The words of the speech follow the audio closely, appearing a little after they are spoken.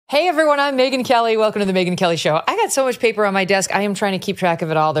Hey everyone, I'm Megyn Kelly. Welcome to the Megyn Kelly Show. I got so much paper on my desk. I am trying to keep track of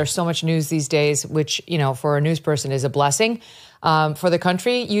it all. There's so much news these days, which, you know, for a news person is a blessing. For the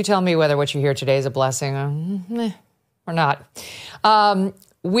country, you tell me whether what you hear today is a blessing or not.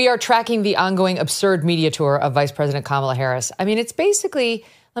 We are tracking the ongoing absurd media tour of Vice President Kamala Harris. I mean, it's basically,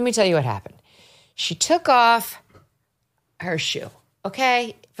 let me tell you what happened. She took off her shoe,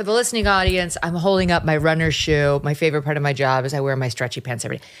 okay? For the listening audience, I'm holding up my runner's shoe. My favorite part of my job is I wear my stretchy pants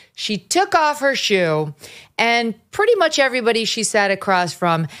every day. She took off her shoe, and pretty much everybody she sat across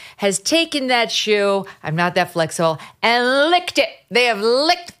from has taken that shoe, I'm not that flexible, and licked it. They have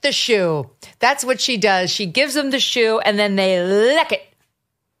licked the shoe. That's what she does. She gives them the shoe, and then they lick it.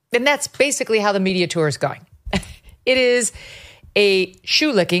 And that's basically how the media tour is going. It is a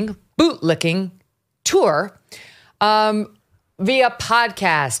shoe-licking, boot-licking tour. Via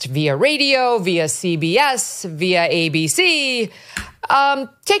podcast, via radio, via CBS, via ABC.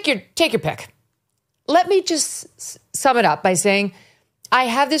 Take your pick. Let me just sum it up by saying I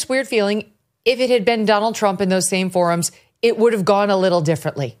have this weird feeling if it had been Donald Trump in those same forums, it would have gone a little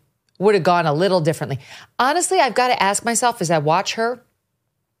differently. Honestly, I've got to ask myself as I watch her,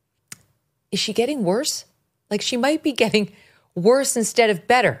 is she getting worse? Like she might be getting worse instead of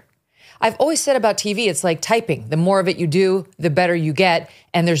better. I've always said about TV, it's like typing. The more of it you do, the better you get.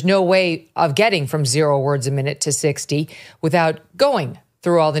 And there's no way of getting from 0 words a minute to 60 without going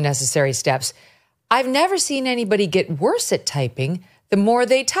through all the necessary steps. I've never seen anybody get worse at typing the more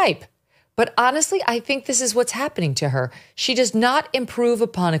they type. But honestly, I think this is what's happening to her. She does not improve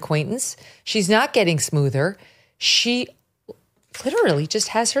upon acquaintance. She's not getting smoother. She literally just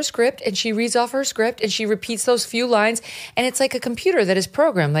has her script and she reads off her script and she repeats those few lines. And it's like a computer that is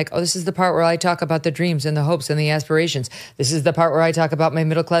programmed like, oh, this is the part where I talk about the dreams and the hopes and the aspirations. This is the part where I talk about my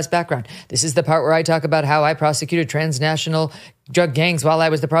middle-class background. This is the part where I talk about how I prosecuted transnational drug gangs while I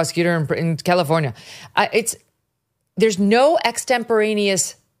was the prosecutor in California. There's no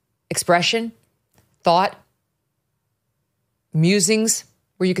extemporaneous expression, thought, musings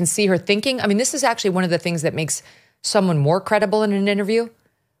where you can see her thinking. I mean, this is actually one of the things that makes someone more credible in an interview,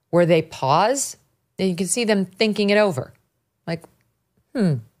 where they pause and you can see them thinking it over. Like,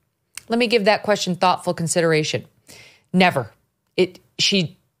 let me give that question thoughtful consideration. Never.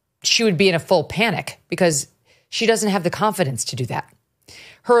 She would be in a full panic because she doesn't have the confidence to do that.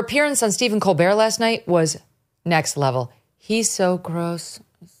 Her appearance on Stephen Colbert last night was next level. He's so gross.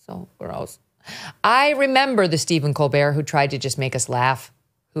 So gross. I remember the Stephen Colbert who tried to just make us laugh,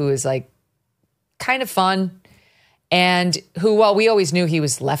 who is like kind of fun, and who, while we always knew he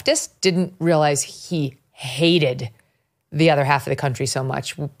was leftist, didn't realize he hated the other half of the country so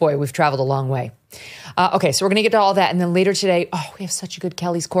much. Boy, we've traveled a long way. Okay, so we're going to get to all that. And then later today, we have such a good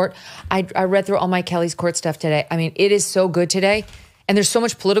Kelly's Court. I read through all my Kelly's Court stuff today. I mean, it is so good today. And there's so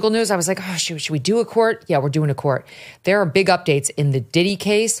much political news. I was like, should we do a court? Yeah, we're doing a court. There are big updates in the Diddy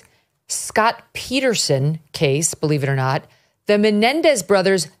case, Scott Peterson case, believe it or not. The Menendez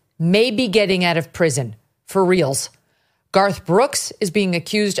brothers may be getting out of prison for reals. Garth Brooks is being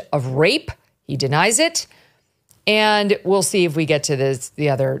accused of rape. He denies it. And we'll see if we get to the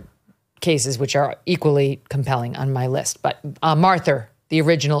other cases, which are equally compelling on my list. But Martha, the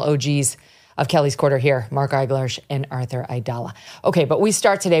original OGs of Kelly's Court are here, Mark Eiglarsh and Arthur Aidala. Okay, but we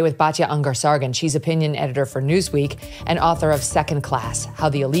start today with Batya Ungar-Sargon. She's opinion editor for Newsweek and author of Second Class, How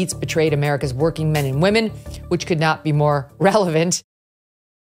the Elites Betrayed America's Working Men and Women, which could not be more relevant.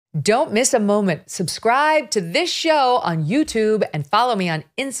 Don't miss a moment. Subscribe to this show on YouTube and follow me on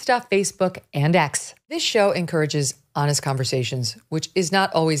Insta, Facebook, and X. This show encourages honest conversations, which is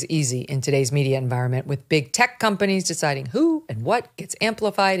not always easy in today's media environment, with big tech companies deciding who and what gets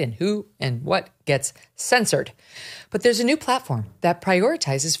amplified and who and what gets censored. But there's a new platform that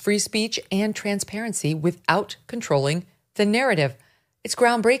prioritizes free speech and transparency without controlling the narrative. It's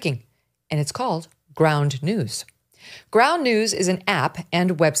groundbreaking, and it's called Ground News. Ground News is an app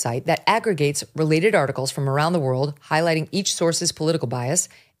and website that aggregates related articles from around the world, highlighting each source's political bias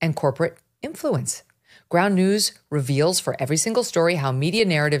and corporate influence. Ground News reveals for every single story how media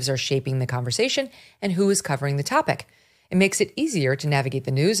narratives are shaping the conversation and who is covering the topic. It makes it easier to navigate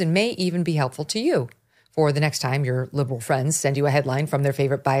the news and may even be helpful to you for the next time your liberal friends send you a headline from their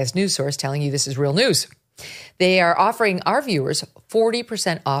favorite biased news source telling you this is real news. They are offering our viewers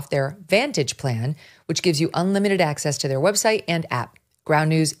 40% off their Vantage plan, which gives you unlimited access to their website and app. Ground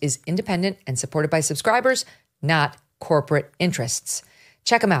News is independent and supported by subscribers, not corporate interests.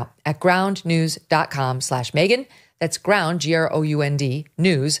 Check them out at groundnews.com/Megyn. That's ground, Ground,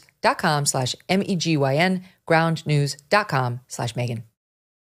 news.com/MEGYN, groundnews.com/Megyn.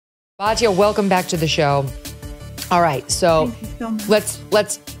 Batya, welcome back to the show. All right, so let's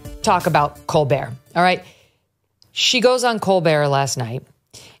talk about Colbert. All right. She goes on Colbert last night,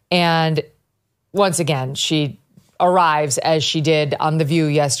 and once again, she arrives as she did on The View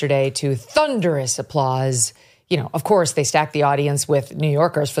yesterday to thunderous applause. You know, of course, they stack the audience with New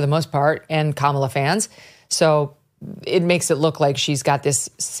Yorkers for the most part and Kamala fans. So it makes it look like she's got this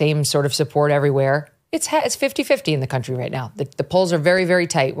same sort of support everywhere. It's 50-50 in the country right now. The polls are very, very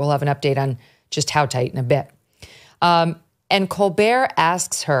tight. We'll have an update on just how tight in a bit. And Colbert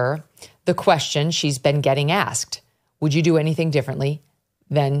asks her the question she's been getting asked. Would you do anything differently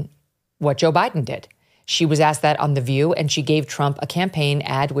than what Joe Biden did? She was asked that on The View, and she gave Trump a campaign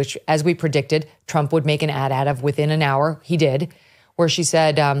ad, which, as we predicted, Trump would make an ad out of within an hour. He did, where she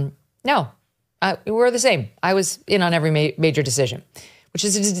said, no, we're the same. I was in on every major decision, which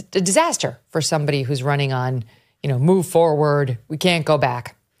is a disaster for somebody who's running on, move forward. We can't go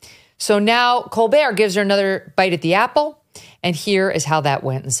back. So now Colbert gives her another bite at the apple, and here is how that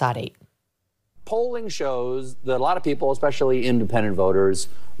went in Sod 8. Polling shows that a lot of people, especially independent voters,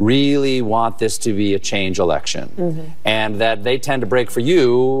 really want this to be a change election, and that they tend to break for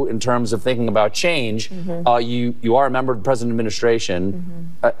you in terms of thinking about change. You are a member of the president's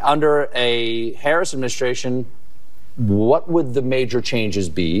administration. Under a Harris administration, what would the major changes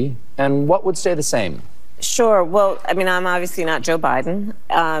be, and what would stay the same? Sure. Well, I mean, I'm obviously not Joe Biden.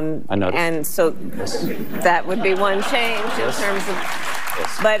 I noticed. And so that would be one change in terms of...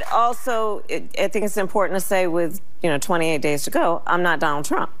 But also, I think it's important to say with, 28 days to go, I'm not Donald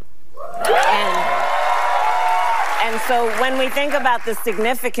Trump. And so when we think about the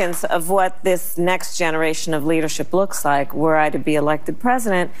significance of what this next generation of leadership looks like, were I to be elected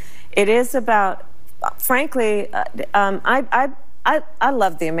president, it is about, frankly, I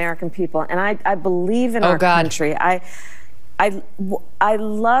love the American people, and I believe in our country. I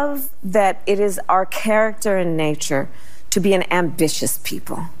love that it is our character and nature to be an ambitious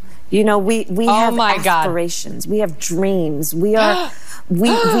people. We have aspirations. We have dreams. We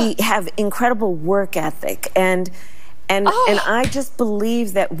have incredible work ethic, and I just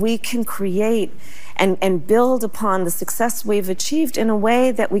believe that we can create and build upon the success we've achieved in a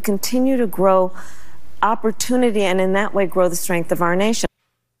way that we continue to grow opportunity, and in that way grow the strength of our nation.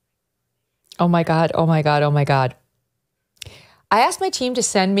 Oh my God, oh my God, oh my God. I asked my team to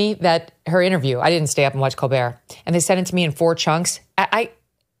send me her interview. I didn't stay up and watch Colbert. And they sent it to me in 4 chunks.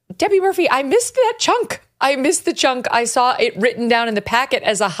 Debbie Murphy, I missed that chunk. I missed the chunk. I saw it written down in the packet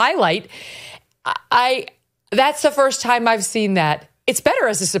as a highlight. That's the first time I've seen that. It's better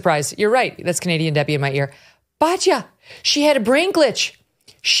as a surprise. You're right. That's Canadian Debbie in my ear. Batya, she had a brain glitch.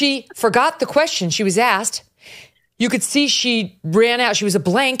 She forgot the question she was asked. You could see she ran out. She was a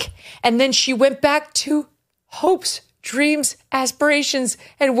blank. And then she went back to hopes, dreams, aspirations,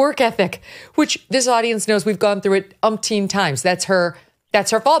 and work ethic, which this audience knows we've gone through it umpteen times. That's her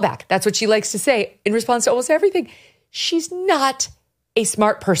fallback. That's what she likes to say in response to almost everything. She's not a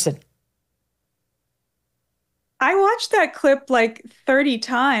smart person. I watched that clip like 30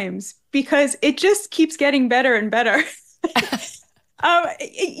 times because it just keeps getting better and better.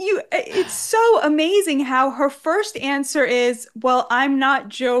 It's so amazing how her first answer is, well, I'm not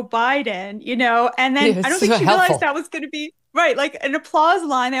Joe Biden, and then I don't think she realized that was going to be right, like an applause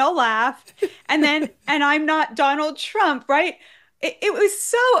line. They all laughed. And then, and I'm not Donald Trump, right? It was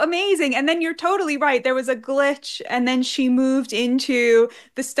so amazing. And then you're totally right. There was a glitch, and then she moved into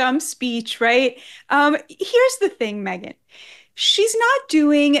the stump speech, right? Here's the thing, Megyn. She's not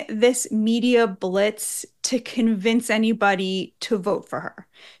doing this media blitz to convince anybody to vote for her.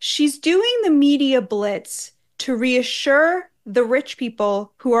 She's doing the media blitz to reassure the rich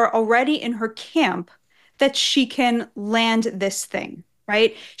people who are already in her camp that she can land this thing,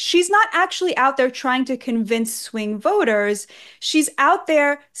 right? She's not actually out there trying to convince swing voters. She's out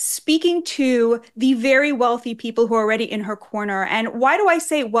there speaking to the very wealthy people who are already in her corner. And why do I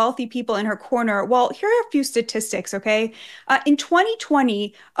say wealthy people in her corner? Well, here are a few statistics, okay? In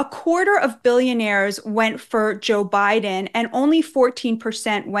 2020, 250 billionaires went for Joe Biden, and only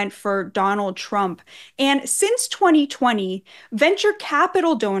 14% went for Donald Trump. And since 2020, venture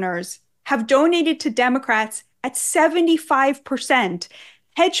capital donors have donated to Democrats at 75%.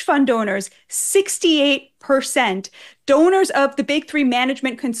 Hedge fund donors, 68%. Donors of the big 3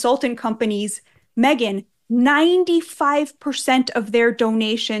 management consultant companies, Megyn, 95% of their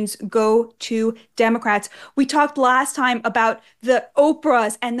donations go to Democrats. We talked last time about the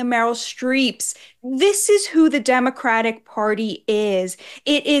Oprahs and the Meryl Streeps this is who the Democratic Party is.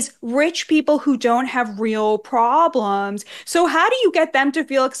 It is rich people who don't have real problems. So how do you get them to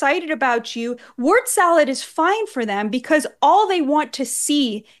feel excited about you? Word salad is fine for them because all they want to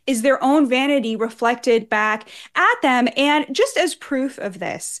see is their own vanity reflected back at them. And just as proof of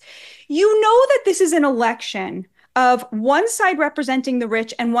this, you know that this is an election of one side representing the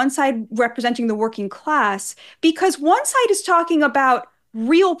rich and one side representing the working class, because one side is talking about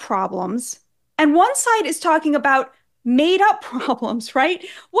real problems and one side is talking about made up problems, right?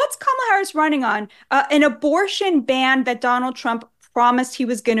 What's Kamala Harris running on? An abortion ban that Donald Trump promised he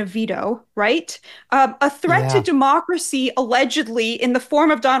was going to veto, right? A threat to democracy, allegedly, in the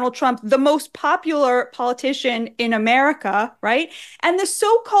form of Donald Trump, the most popular politician in America, right? And the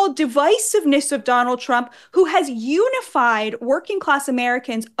so-called divisiveness of Donald Trump, who has unified working class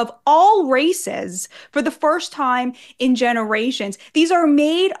Americans of all races for the first time in generations. These are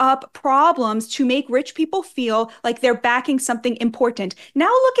made up problems to make rich people feel like they're backing something important.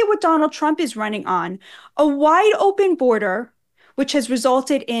 Now look at what Donald Trump is running on. A wide open border, which has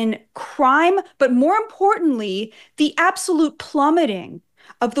resulted in crime, but more importantly, the absolute plummeting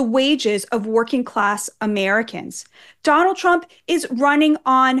of the wages of working class Americans. Donald Trump is running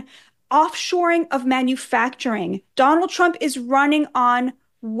on offshoring of manufacturing. Donald Trump is running on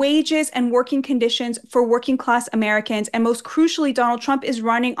wages and working conditions for working class Americans. And most crucially, Donald Trump is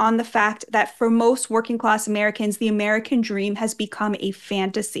running on the fact that for most working class Americans, the American dream has become a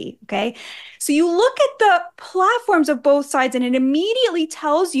fantasy, okay? So you look at the platforms of both sides and it immediately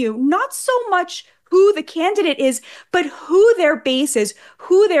tells you not so much who the candidate is, but who their base is,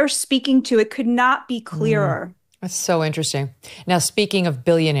 who they're speaking to. It could not be clearer. That's so interesting. Now, speaking of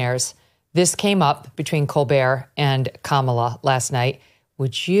billionaires, this came up between Colbert and Kamala last night.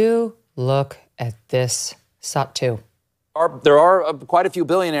 Would you look at this, Satu? There are quite a few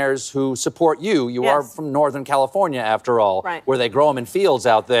billionaires who support you. You are from Northern California, after all, where they grow them in fields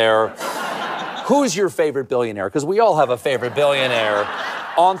out there. Who's your favorite billionaire? Because we all have a favorite billionaire.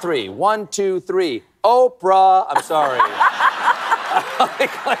 On three. 1, 2, 3. Oprah. I'm sorry.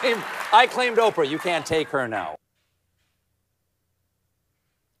 I claimed Oprah. You can't take her now.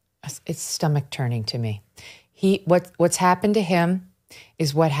 It's stomach turning to me. What's happened to him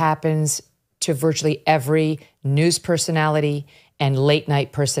is what happens to virtually every news personality and late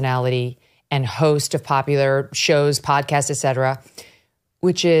night personality and host of popular shows, podcasts, etc.,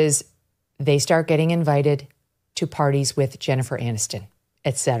 which is they start getting invited to parties with Jennifer Aniston,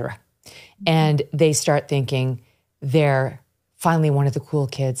 etc. And they start thinking they're finally one of the cool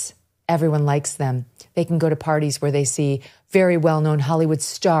kids. Everyone likes them. They can go to parties where they see very well-known Hollywood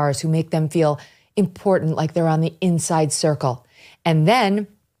stars who make them feel important, like they're on the inside circle. And then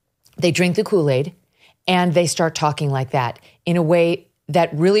they drink the Kool-Aid and they start talking like that in a way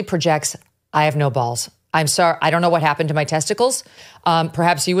that really projects, I have no balls. I'm sorry, I don't know what happened to my testicles.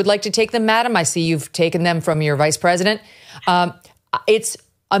 Perhaps you would like to take them, madam. I see you've taken them from your vice president. It's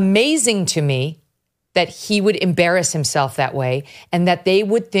amazing to me that he would embarrass himself that way and that they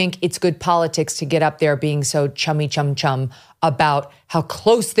would think it's good politics to get up there being so chummy chum about how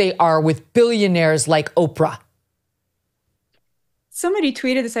close they are with billionaires like Oprah. Somebody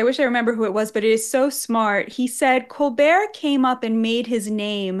tweeted this. I wish I remember who it was, but it is so smart. He said, Colbert came up and made his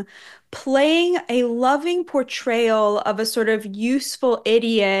name playing a loving portrayal of a sort of useful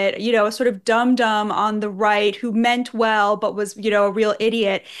idiot, a sort of dum-dum on the right who meant well, but was, a real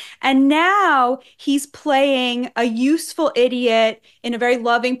idiot. And now he's playing a useful idiot in a very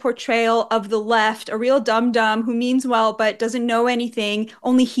loving portrayal of the left, a real dum-dum who means well, but doesn't know anything,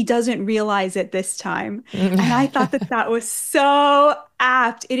 only he doesn't realize it this time. And I thought that was so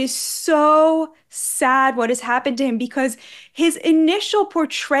apt. It is so sad what has happened to him because his initial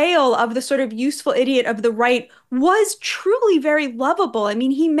portrayal of the sort of useful idiot of the right was truly very lovable. I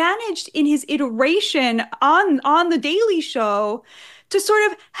mean, he managed in his iteration on The Daily Show to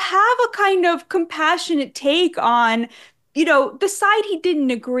sort of have a kind of compassionate take on the side he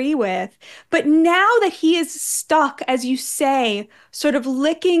didn't agree with. But now that he is stuck, as you say, sort of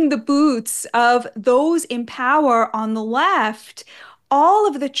licking the boots of those in power on the left, all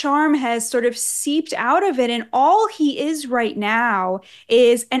of the charm has sort of seeped out of it. And all he is right now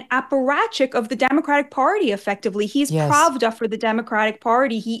is an apparatchik of the Democratic Party, effectively. He's Pravda for the Democratic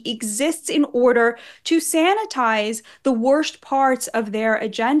Party. He exists in order to sanitize the worst parts of their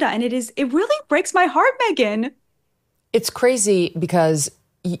agenda. And it really breaks my heart, Megyn. It's crazy because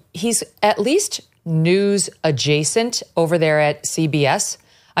he's at least news adjacent over there at CBS.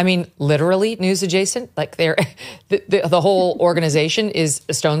 I mean, literally news adjacent. Like the whole organization is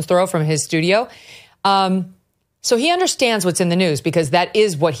a stone's throw from his studio. So he understands what's in the news because that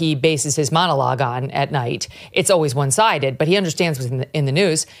is what he bases his monologue on at night. It's always one-sided, but he understands what's in the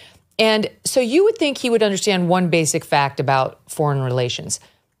news. And so you would think he would understand one basic fact about foreign relations.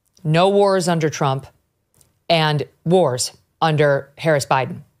 No wars under Trump and wars under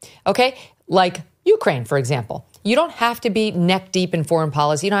Harris-Biden. Okay? Like Ukraine, for example. You don't have to be neck deep in foreign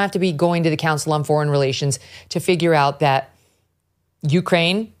policy. You don't have to be going to the Council on Foreign Relations to figure out that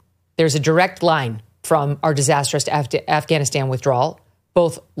Ukraine, there's a direct line from our disastrous Afghanistan withdrawal.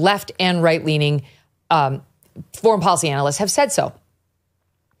 Both left and right-leaning foreign policy analysts have said so.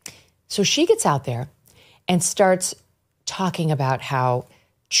 So she gets out there and starts talking about how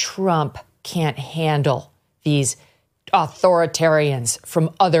Trump can't handle these authoritarians from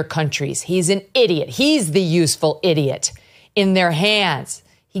other countries. He's an idiot. He's the useful idiot in their hands.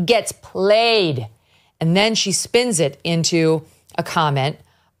 He gets played. And then she spins it into a comment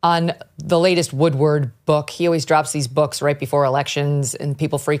on the latest Woodward book. He always drops these books right before elections and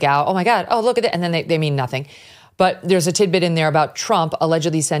people freak out. Oh my God, oh, look at that. And then they mean nothing. But there's a tidbit in there about Trump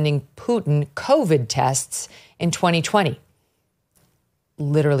allegedly sending Putin COVID tests in 2020.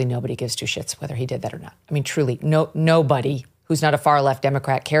 Literally nobody gives two shits whether he did that or not. I mean, truly, nobody who's not a far left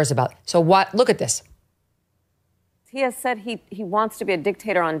Democrat cares about. So what? Look at this. He has said he wants to be a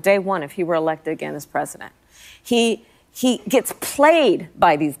dictator on day one if he were elected again as president. He gets played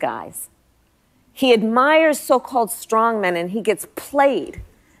by these guys. He admires so-called strongmen, and he gets played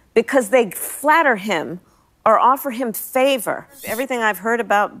because they flatter him or offer him favor. Everything I've heard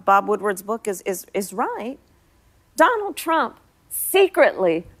about Bob Woodward's book is right. Donald Trump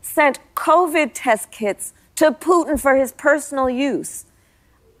secretly sent COVID test kits to Putin for his personal use.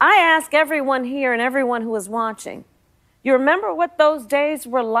 I ask everyone here and everyone who is watching, you remember what those days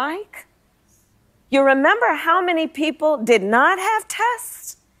were like? You remember how many people did not have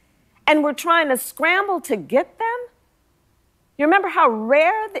tests and were trying to scramble to get them? You remember how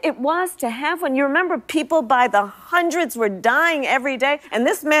rare it was to have one? You remember people by the hundreds were dying every day, and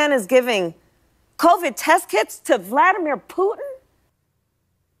this man is giving COVID test kits to Vladimir Putin?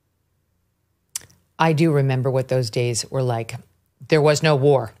 I do remember what those days were like. There was no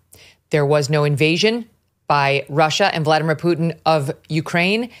war. There was no invasion by Russia and Vladimir Putin of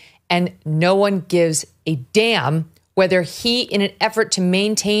Ukraine. And no one gives a damn whether he, in an effort to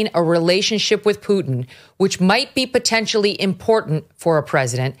maintain a relationship with Putin, which might be potentially important for a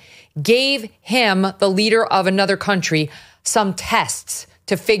president, gave him, the leader of another country, some tests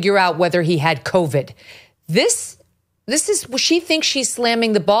to figure out whether he had COVID. This is, she thinks she's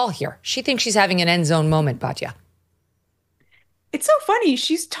slamming the ball here. She thinks she's having an end zone moment, Batya. It's so funny.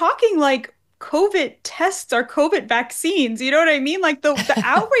 She's talking like COVID tests are COVID vaccines. You know what I mean? Like the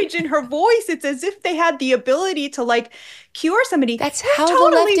outrage in her voice, it's as if they had the ability to like cure somebody. That's You're how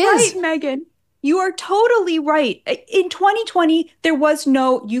totally the left is. Right, Megyn. You are totally right. In 2020, there was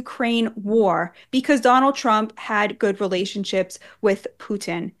no Ukraine war because Donald Trump had good relationships with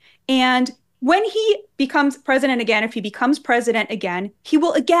Putin. And when he becomes president again, if he becomes president again, he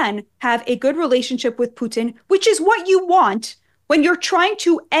will again have a good relationship with Putin, which is what you want when you're trying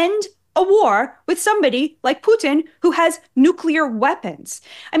to end a war with somebody like Putin who has nuclear weapons.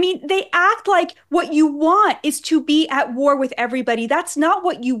 I mean, they act like what you want is to be at war with everybody. That's not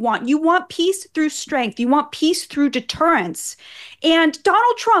what you want. You want peace through strength. You want peace through deterrence. And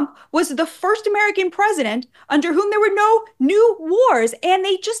Donald Trump was the first American president under whom there were no new wars. And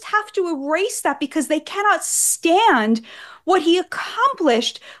they just have to erase that because they cannot stand what he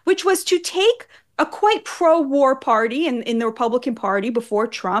accomplished, which was to take a quite pro-war party in the Republican Party before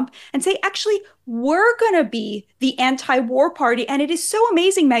Trump and say, actually, we're going to be the anti-war party. And it is so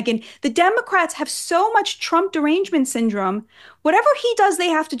amazing, Megyn. The Democrats have so much Trump derangement syndrome. Whatever he does, they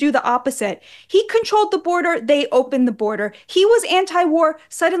have to do the opposite. He controlled the border. They opened the border. He was anti-war.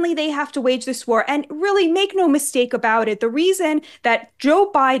 Suddenly they have to wage this war. And really, make no mistake about it. The reason that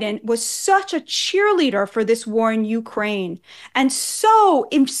Joe Biden was such a cheerleader for this war in Ukraine and so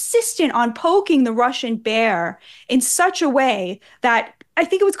insistent on poking the Russian bear in such a way that I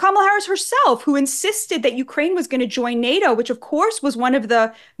think it was Kamala Harris herself who insisted that Ukraine was going to join NATO, which of course was one of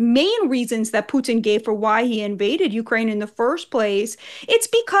the main reasons that Putin gave for why he invaded Ukraine in the first place. It's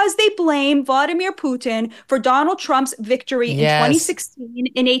because they blame Vladimir Putin for Donald Trump's victory in 2016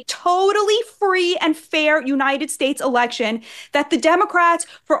 in a totally free and fair United States election that the Democrats,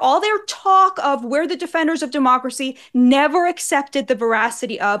 for all their talk of we're the defenders of democracy, never accepted the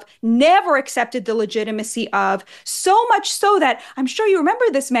veracity of, never accepted the legitimacy of, so much so that I'm sure you remember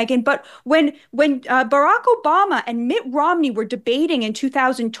this, Megyn, but when Barack Obama and Mitt Romney were debating in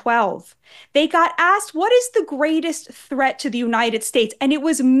 2012, they got asked, what is the greatest threat to the United States? And it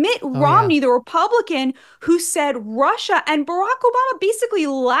was Mitt Romney, the Republican, who said Russia. And Barack Obama basically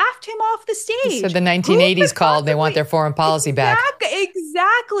laughed him off the stage. He said the 1980s called, they want their foreign policy back.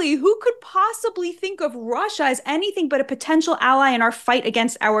 Exactly. Who could possibly think of Russia as anything but a potential ally in our fight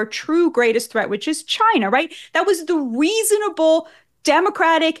against our true greatest threat, which is China, right? That was the reasonable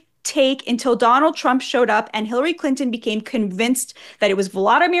Democratic take until Donald Trump showed up and Hillary Clinton became convinced that it was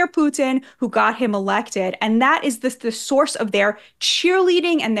Vladimir Putin who got him elected. And that is the source of their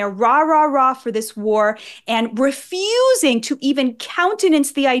cheerleading and their rah, rah, rah for this war, and refusing to even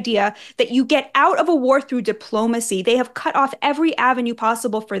countenance the idea that you get out of a war through diplomacy. They have cut off every avenue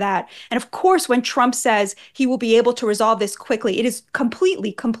possible for that. And of course, when Trump says he will be able to resolve this quickly, it is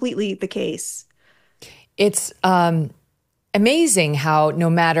completely, completely the case. It's amazing how no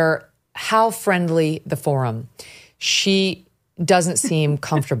matter how friendly the forum, she doesn't seem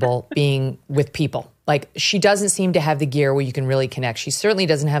comfortable being with people. Like, she doesn't seem to have the gear where you can really connect. She certainly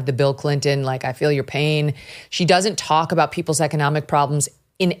doesn't have the Bill Clinton, like, I feel your pain. She doesn't talk about people's economic problems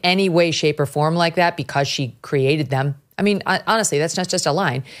in any way, shape, or form like that because she created them. I mean, honestly, that's not just a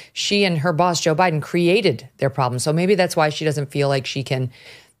line. She and her boss, Joe Biden, created their problems. So maybe that's why she doesn't feel like she can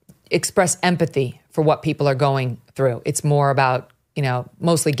express empathy for what people are going through. It's more about,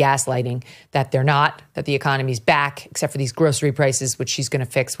 mostly gaslighting that they're not, that the economy's back, except for these grocery prices, which she's going to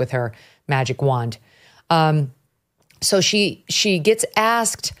fix with her magic wand. So she gets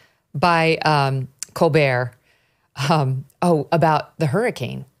asked by Colbert, about the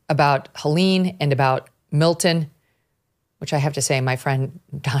hurricane, about Helene and about Milton, which I have to say, my friend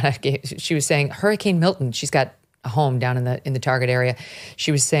Donna, she was saying Hurricane Milton. She's got a home down in the Target area.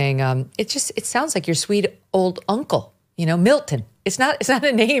 She was saying, it sounds like your sweet old uncle, Milton. It's not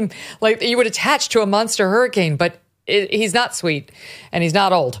a name like you would attach to a monster hurricane, but he's not sweet and he's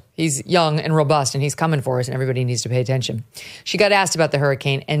not old. He's young and robust and he's coming for us and everybody needs to pay attention. She got asked about the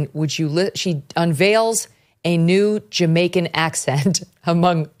hurricane and she unveils a new Jamaican accent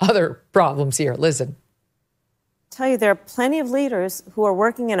among other problems here. Listen. I tell you, there are plenty of leaders who are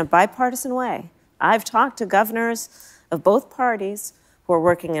working in a bipartisan way. I've talked to governors of both parties who are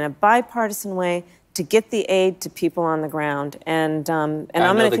working in a bipartisan way to get the aid to people on the ground. And I'm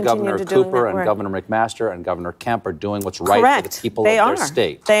going to continue to do Cooper and Governor McMaster and Governor Kemp are doing what's right for the people of their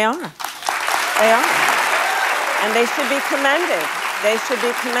state. They are. And they should be commended. They should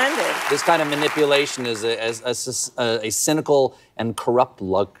be commended. This kind of manipulation is a cynical and corrupt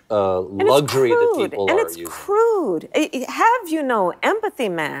luxury that people are using. And it's crude. Have you no empathy,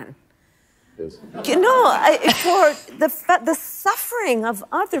 man? For the suffering of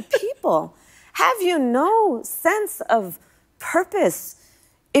other people. Have you no sense of purpose?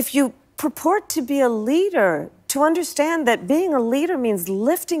 If you purport to be a leader, to understand that being a leader means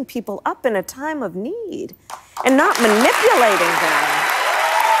lifting people up in a time of need and not manipulating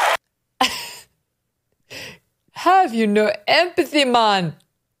them. Have you no empathy, man?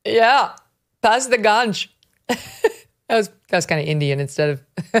 Yeah, pass the ganj. That was kind of Indian instead of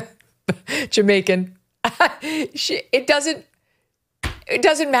Jamaican. It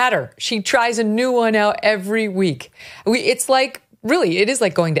doesn't matter. She tries a new one out every week. It's like, really, it is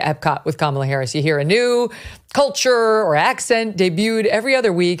like going to Epcot with Kamala Harris. You hear a new culture or accent debuted every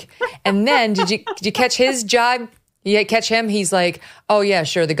other week. And then, did you catch his jibe? You catch him? He's like, oh yeah,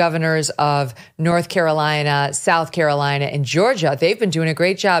 sure. The governors of North Carolina, South Carolina, and Georgia, they've been doing a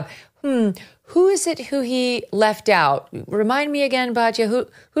great job. Who is it who he left out? Remind me again, Batya.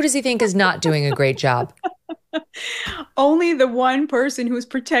 Who does he think is not doing a great job? Only the one person who's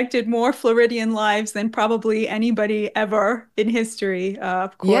protected more Floridian lives than probably anybody ever in history.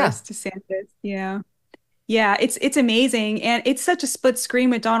 Of course, DeSantis. Yeah, it's amazing. And it's such a split screen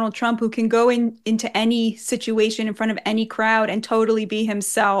with Donald Trump, who can go into any situation in front of any crowd and totally be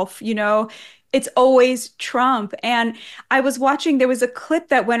himself, It's always Trump. And I was watching, there was a clip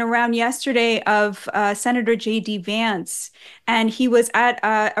that went around yesterday of Senator J.D. Vance, and he was at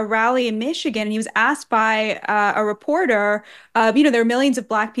a rally in Michigan, and he was asked by a reporter, there are millions of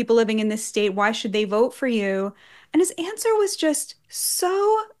Black people living in this state. Why should they vote for you? And his answer was just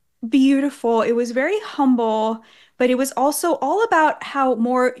so beautiful. It was very humble, but it was also all about how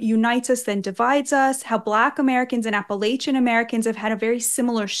more unites us than divides us, how Black Americans and Appalachian Americans have had a very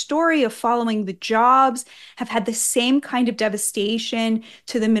similar story of following the jobs, have had the same kind of devastation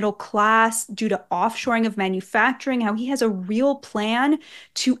to the middle class due to offshoring of manufacturing, how he has a real plan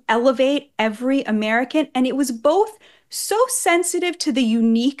to elevate every American. And it was both so sensitive to the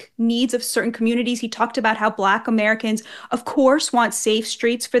unique needs of certain communities. He talked about how Black Americans, of course, want safe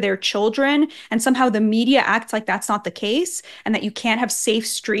streets for their children, and somehow the media acts like that's not the case, and that you can't have safe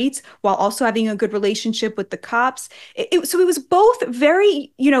streets while also having a good relationship with the cops. So it was both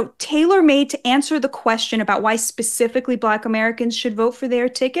very, tailor-made to answer the question about why specifically Black Americans should vote for their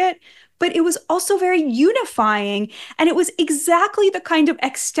ticket, but it was also very unifying. And it was exactly the kind of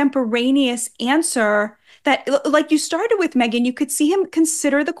extemporaneous answer that, like you started with, Megyn, you could see him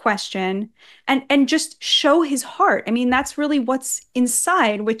consider the question and just show his heart. I mean, that's really what's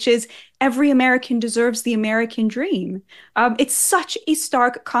inside, which is every American deserves the American dream. It's such a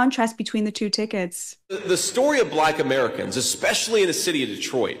stark contrast between the two tickets. The story of Black Americans, especially in the city of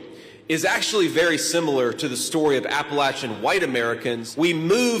Detroit, is actually very similar to the story of Appalachian white Americans. We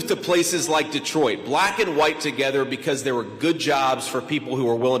moved to places like Detroit, Black and white together, because there were good jobs for people who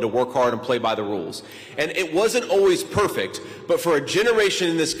were willing to work hard and play by the rules. And it wasn't always perfect, but for a generation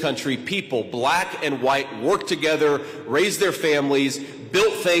in this country, people, Black and white, worked together, raised their families,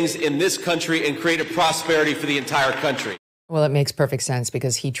 built things in this country, and created prosperity for the entire country. Well, it makes perfect sense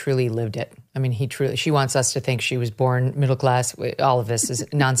because he truly lived it. I mean, she wants us to think she was born middle class. All of this is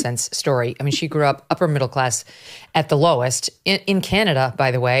a nonsense story. I mean, she grew up upper middle class at the lowest in Canada,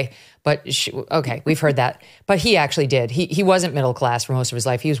 by the way. But okay, we've heard that. But he actually did. He wasn't middle class for most of his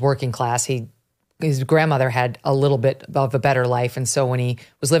life. He was working class. His grandmother had a little bit of a better life. And so when he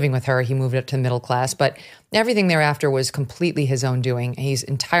was living with her, he moved up to middle class. But everything thereafter was completely his own doing. He's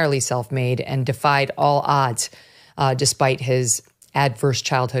entirely self-made and defied all odds, despite his adverse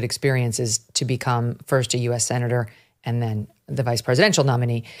childhood experiences, to become first a U.S. Senator and then the vice presidential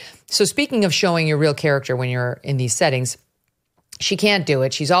nominee. So speaking of showing your real character when you're in these settings, she can't do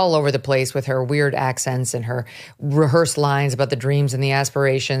it. She's all over the place with her weird accents and her rehearsed lines about the dreams and the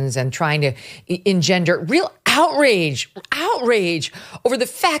aspirations and trying to engender real outrage over the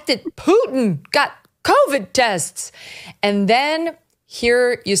fact that Putin got COVID tests. And then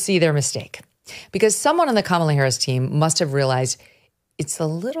here you see their mistake. Because someone on the Kamala Harris team must have realized it's a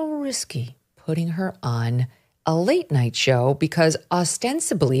little risky putting her on a late night show, because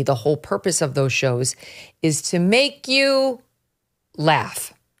ostensibly the whole purpose of those shows is to make you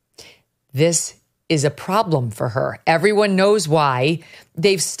laugh. This is a problem for her. Everyone knows why.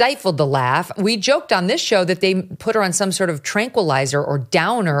 They've stifled the laugh. We joked on this show that they put her on some sort of tranquilizer or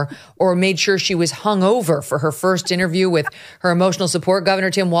downer, or made sure she was hungover for her first interview with her emotional support,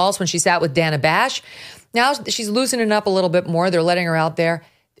 Governor Tim Walz, when she sat with Dana Bash. Now she's loosening up a little bit more. They're letting her out there.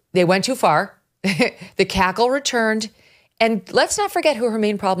 They went too far. The cackle returned. And let's not forget who her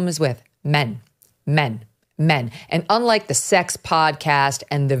main problem is with. Men. And unlike the Sex podcast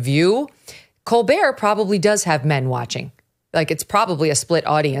and The View, Colbert probably does have men watching. Like, it's probably a split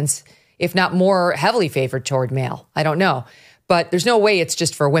audience, if not more heavily favored toward male. I don't know. But there's no way it's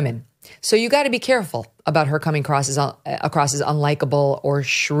just for women. So you got to be careful about her coming across as unlikable or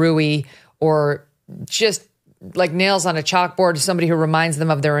shrewy or just like nails on a chalkboard to somebody who reminds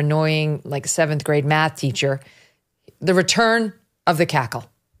them of their annoying, like, 7th grade math teacher. The return of the cackle.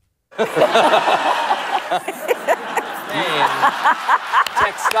 Text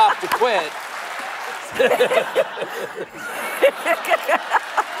stop to quit.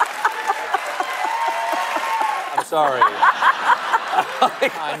 I'm sorry.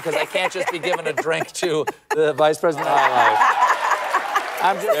 Because I can't just be giving a drink to the vice president of my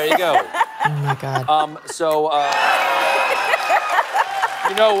life. There you go. Oh, my God.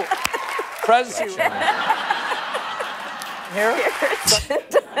 President here.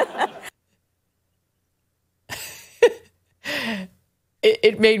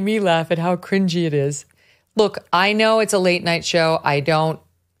 It made me laugh at how cringy it is. Look, I know it's a late night show. I don't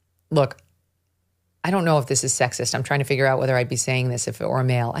know if this is sexist. I'm trying to figure out whether I'd be saying this if it were a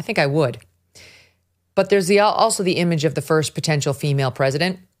male. I think I would. But there's also the image of the first potential female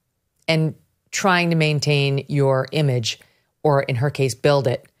president and trying to maintain your image, or in her case, build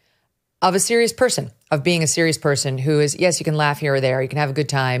it, of a serious person, of being a serious person who is, yes, you can laugh here or there, you can have a good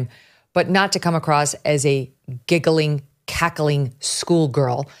time, but not to come across as a giggling, cackling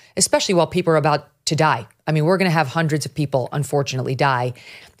schoolgirl, especially while people are about to die. I mean, we're going to have hundreds of people, unfortunately, die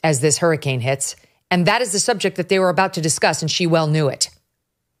as this hurricane hits. And that is the subject that they were about to discuss, and she well knew it.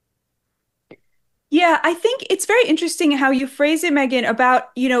 Yeah, I think it's very interesting how you phrase it, Megyn, about,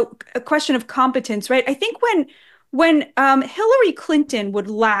 a question of competence, right? I think when Hillary Clinton would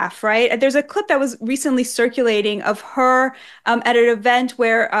laugh, right? There's a clip that was recently circulating of her at an event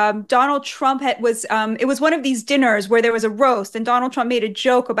where Donald Trump it was one of these dinners where there was a roast, and Donald Trump made a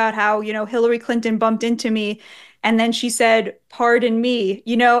joke about how, Hillary Clinton bumped into me. And then she said, "Pardon me."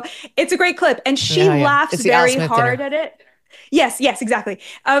 You know, it's a great clip. And she laughs very hard at it. Yes, exactly.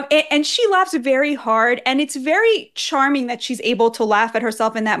 And she laughs very hard. And it's very charming that she's able to laugh at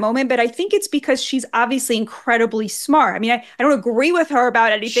herself in that moment. But I think it's because she's obviously incredibly smart. I mean, I don't agree with her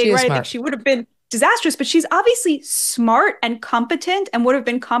about anything, right? I think she would have been disastrous, but she's obviously smart and competent and would have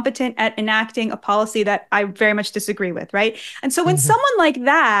been competent at enacting a policy that I very much disagree with, right? And so when someone like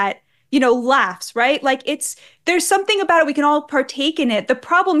that, you know, laughs, right? Like there's something about it. We can all partake in it. The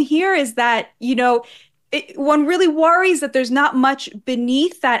problem here is that, you know, one really worries that there's not much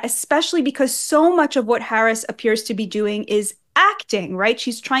beneath that, especially because so much of what Harris appears to be doing is acting, right?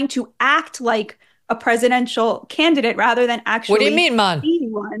 She's trying to act like a presidential candidate rather than actually what do you mean, man?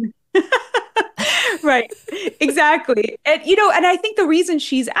 Being one. Right, exactly. And, you know, and I think the reason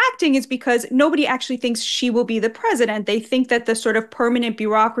she's acting is because nobody actually thinks she will be the president. They think that the sort of permanent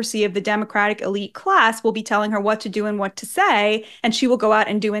bureaucracy of the Democratic elite class will be telling her what to do and what to say, and she will go out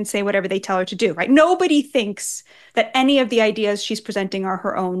and do and say whatever they tell her to do, right? Nobody thinks that any of the ideas she's presenting are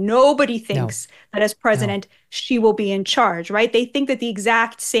her own. Nobody thinks that as president, she will be in charge, right? They think that the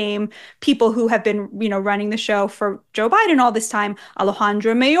exact same people who have been, you know, running the show for Joe Biden all this time,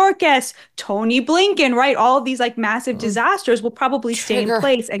 Alejandro Mayorkas, Tony Blinken, right? All of these like massive disasters will probably stay in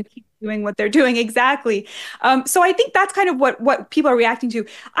place and keep doing what they're doing. Exactly. So I think that's kind of what people are reacting to.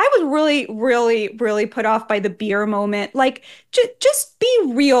 I was really, really, really put off by the beer moment. Like, just be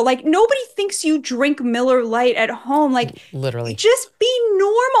real. Like, nobody thinks you drink Miller Lite at home. Like, literally, just be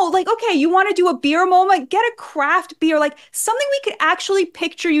normal. Like, okay, you want to do a beer moment? Get a craft beer, like something we could actually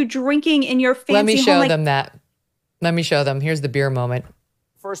picture you drinking in your fancy home. Let me show them that. Let me show them. Here's the beer moment.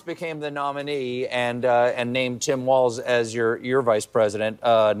 First became the nominee and named Tim Walz as your vice president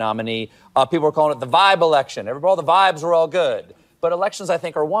nominee. People were calling it the vibe election. All the vibes were all good. But elections, I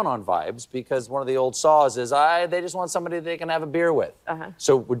think, are won on vibes because one of the old saws is they just want somebody they can have a beer with.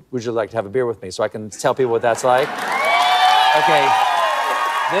 So would you like to have a beer with me so I can tell people what that's like? Okay.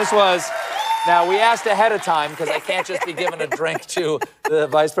 This was... Now, we asked ahead of time because I can't just be giving a drink to the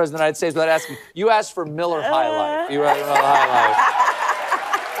vice president of the United States without asking. You asked for Miller High Life. You asked for Miller High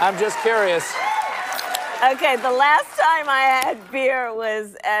Life. I'm just curious. Okay, the last time I had beer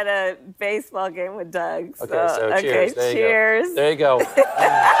was at a baseball game with Doug. So cheers. Cheers. There you go.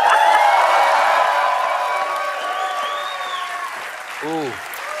 Ooh.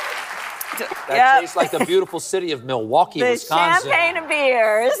 That tastes like the beautiful city of Milwaukee, Wisconsin. The champagne of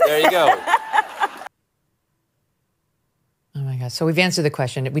beers. There you go. Oh, my God. So we've answered the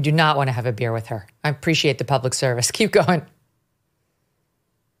question. We do not want to have a beer with her. I appreciate the public service. Keep going.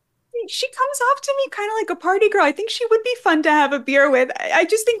 She comes off to me kind of like a party girl. I think she would be fun to have a beer with. I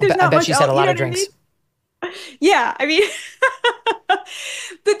just think there's not much. I bet she's had a lot of drinks. Yeah, I mean,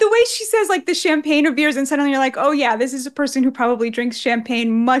 the way she says like the champagne or beers, and suddenly you're like, oh yeah, this is a person who probably drinks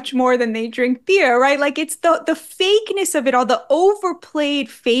champagne much more than they drink beer, right? Like it's the fakeness of it all, the overplayed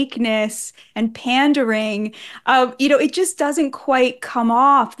fakeness and pandering. You know, it just doesn't quite come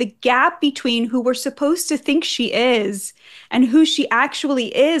off. The gap between who we're supposed to think she is and who she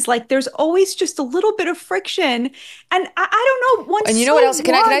actually is, like there's always just a little bit of friction. And I don't know. And you know what else?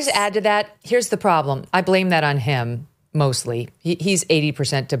 Can I just add to that? Here's the problem. I blame that on him mostly. He's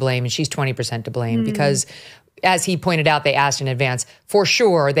 80% to blame and she's 20% to blame because, as he pointed out, they asked in advance. For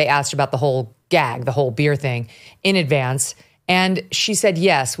sure, they asked about the whole gag, the whole beer thing in advance. And she said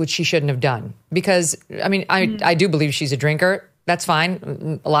yes, which she shouldn't have done. Because, I mean, I do believe she's a drinker. That's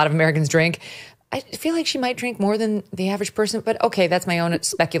fine. A lot of Americans drink. I feel like she might drink more than the average person, but okay, that's my own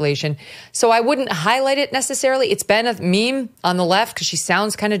speculation. So I wouldn't highlight it necessarily. It's been a meme on the left because she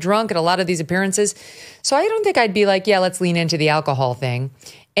sounds kind of drunk at a lot of these appearances. So I don't think I'd be like, yeah, let's lean into the alcohol thing.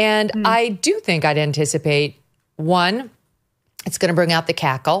 And I do think I'd anticipate, one, it's going to bring out the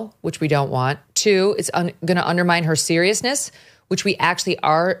cackle, which we don't want. Two, it's going to undermine her seriousness, which we actually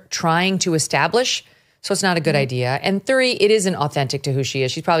are trying to establish. So it's not a good idea. And three, it isn't authentic to who she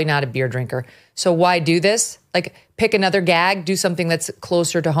is. She's probably not a beer drinker. So why do this? Like pick another gag, do something that's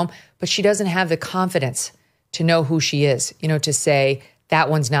closer to home. But she doesn't have the confidence to know who she is, you know, to say that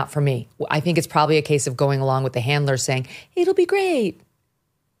one's not for me. I think it's probably a case of going along with the handler saying, it'll be great.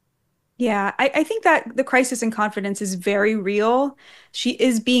 Yeah, I think that the crisis in confidence is very real. She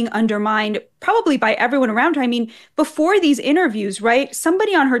is being undermined probably by everyone around her. I mean, before these interviews, right,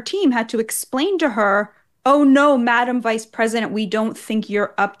 somebody on her team had to explain to her, oh no, Madam Vice President, we don't think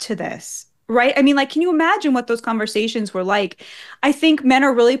you're up to this, Right? I mean, like, can you imagine what those conversations were like? I think men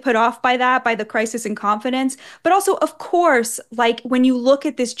are really put off by that, by the crisis in confidence. But also, of course, like when you look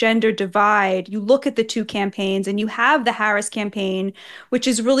at this gender divide, you look at the two campaigns and you have the Harris campaign, which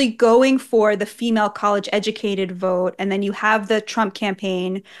is really going for the female college educated vote. And then you have the Trump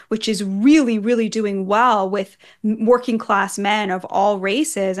campaign, which is really, really doing well with working class men of all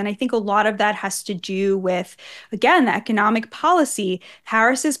races. And I think a lot of that has to do with, again, the economic policy.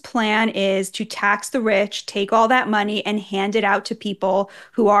 Harris's plan is to tax the rich, take all that money and hand it out to people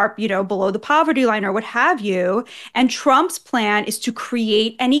who are, you know, below the poverty line or what have you. And Trump's plan is to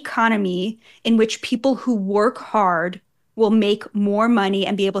create an economy in which people who work hard will make more money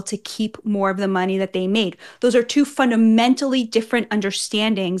and be able to keep more of the money that they made. Those are two fundamentally different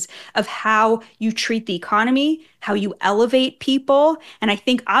understandings of how you treat the economy, how you elevate people. And I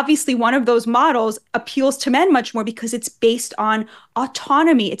think obviously one of those models appeals to men much more because it's based on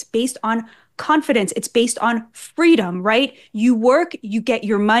autonomy. It's based on confidence. It's based on freedom, right? You work, you get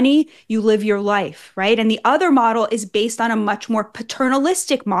your money, you live your life, right? And the other model is based on a much more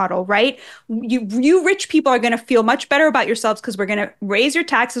paternalistic model, right? You rich people are going to feel much better about yourselves because we're going to raise your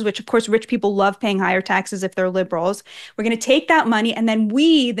taxes, which of course rich people love paying higher taxes if they're liberals. We're going to take that money and then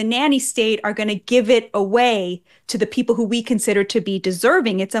we, the nanny state, are going to give it away to the people who we consider to be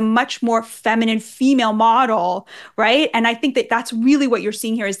deserving. It's a much more feminine female model, right? And I think that that's really what you're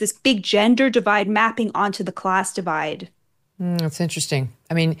seeing here is this big gender divide mapping onto the class divide. That's interesting.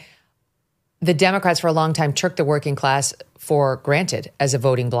 I mean, the Democrats for a long time took the working class for granted as a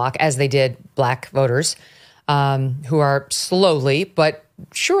voting bloc, as they did black voters, who are slowly but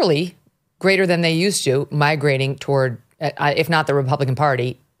surely greater than they used to migrating toward, if not the Republican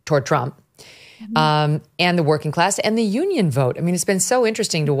Party, toward Trump. And the working class and the union vote. I mean, it's been so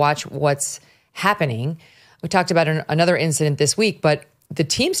interesting to watch what's happening. We talked about another incident this week, but the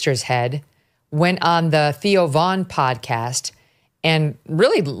Teamsters head went on the Theo Vaughn podcast and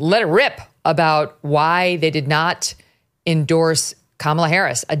really let it rip about why they did not endorse Kamala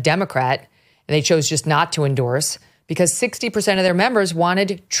Harris, a Democrat. And they chose just not to endorse because 60% of their members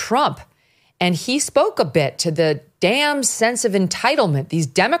wanted Trump. And he spoke a bit to the damn sense of entitlement these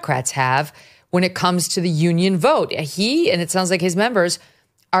Democrats have when it comes to the union vote. He, and it sounds like his members,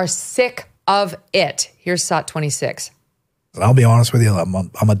 are sick of it. Here's SOT 26. I'll be honest with you,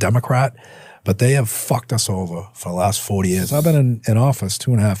 I'm a Democrat, but they have fucked us over for the last 40 years. I've been in office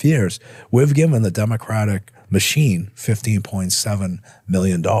 2.5 years. We've given the Democratic machine $15.7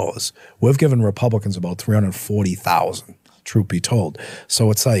 million. We've given Republicans about $340,000. Truth be told. So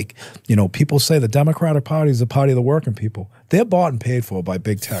it's like, you know, people say the Democratic Party is the party of the working people. They're bought and paid for by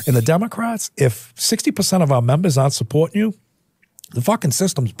big tech. And the Democrats, if 60% of our members aren't supporting you, the fucking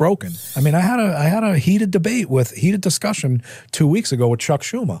system's broken. I mean, I had a heated discussion 2 weeks ago with Chuck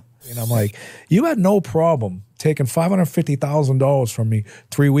Schumer. And I'm like, you had no problem taking $550,000 from me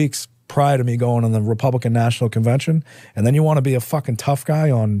 3 weeks prior to me going on the Republican National Convention, and then you want to be a fucking tough guy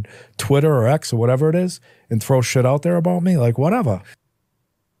on Twitter or X or whatever it is and throw shit out there about me? Like, whatever.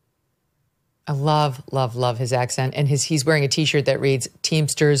 I love, love, love his accent. And he's wearing a T-shirt that reads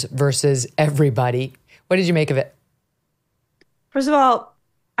Teamsters versus everybody. What did you make of it? First of all,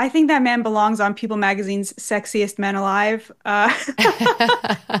 I think that man belongs on People Magazine's Sexiest Men Alive. I'm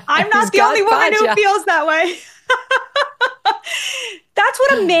not the only woman who feels that way. That's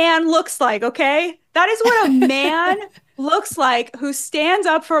what a man looks like, okay? That is what a man looks like who stands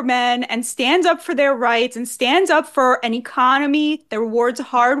up for men and stands up for their rights and stands up for an economy that rewards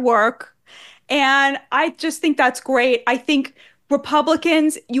hard work. And I just think that's great. I think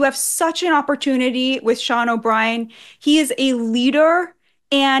Republicans, you have such an opportunity with Sean O'Brien. He is a leader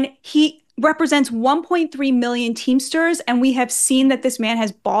and he represents 1.3 million Teamsters. And we have seen that this man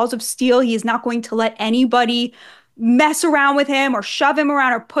has balls of steel. He is not going to let anybody mess around with him or shove him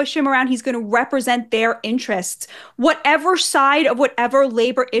around or push him around. He's going to represent their interests. Whatever side of whatever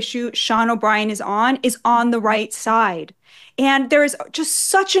labor issue Sean O'Brien is on the right side. And there is just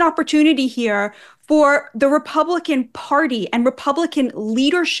such an opportunity here for the Republican Party and Republican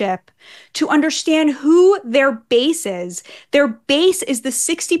leadership to understand who their base is. Their base is the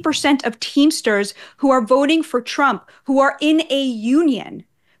 60% of Teamsters who are voting for Trump, who are in a union,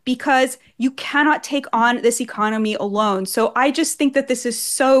 because you cannot take on this economy alone. So I just think that this is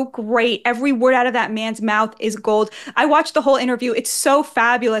so great. Every word out of that man's mouth is gold. I watched the whole interview. It's so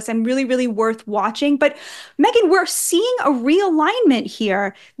fabulous and really, really worth watching. But Megyn, we're seeing a realignment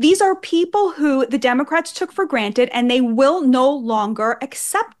here. These are people who the Democrats took for granted, and they will no longer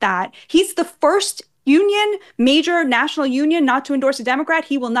accept that. He's the first union, major national union, not to endorse a Democrat,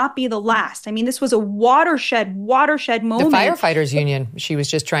 he will not be the last. I mean, this was a watershed moment. The firefighters union she was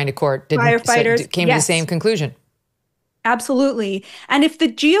just trying to court came to the same conclusion. Absolutely. And if the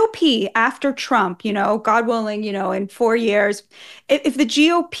GOP after Trump, God willing, in 4 years, if the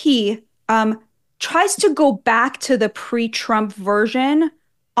GOP tries to go back to the pre-Trump version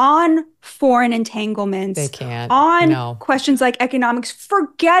on foreign entanglements, they can't. On questions like economics,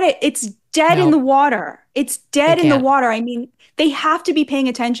 forget it. It's dead in the water. It's dead in the water. I mean, they have to be paying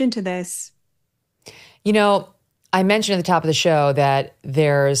attention to this. I mentioned at the top of the show that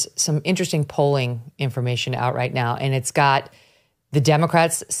there's some interesting polling information out right now, and it's got the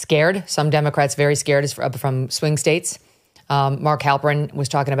Democrats scared, some Democrats very scared from swing states. Mark Halperin was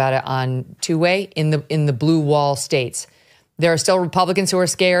talking about it on Two-Way in the blue wall states. There are still Republicans who are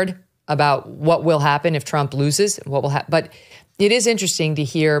scared about what will happen if Trump loses, but it is interesting to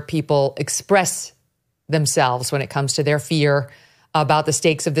hear people express themselves when it comes to their fear about the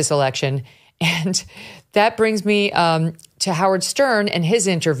stakes of this election. And that brings me to Howard Stern and his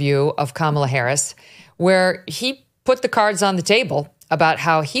interview of Kamala Harris, where he put the cards on the table about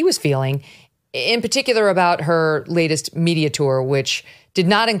how he was feeling, in particular about her latest media tour, which did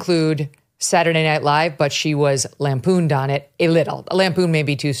not include Saturday Night Live, but she was lampooned on it a little. A lampoon may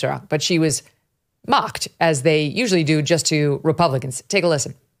be too strong, but she was mocked, as they usually do, just to Republicans. Take a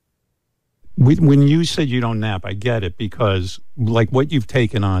listen. When you said you don't nap, I get it, because what you've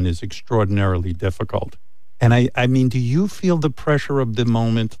taken on is extraordinarily difficult. And I mean, do you feel the pressure of the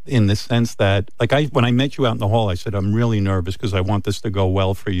moment in the sense that, when I met you out in the hall, I said, I'm really nervous because I want this to go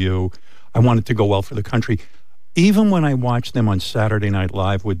well for you. I want it to go well for the country. Even when I watch them on Saturday Night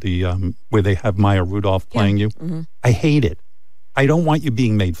Live with the where they have Maya Rudolph playing you, I hate it. I don't want you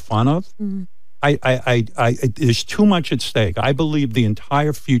being made fun of. There's too much at stake. I believe the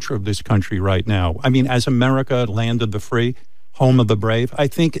entire future of this country right now, I mean, as America, land of the free, home of the brave, I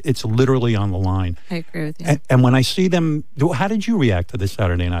think it's literally on the line. I agree with you. And when I see them, how did you react to the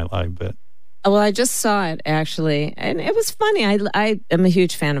Saturday Night Live bit? Well, I just saw it, actually, and it was funny. I am a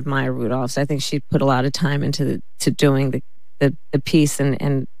huge fan of Maya Rudolph's. I think she put a lot of time into doing the piece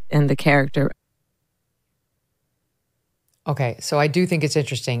and the character. Okay, so I do think it's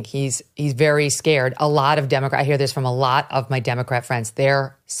interesting. He's very scared. A lot of I hear this from a lot of my Democrat friends.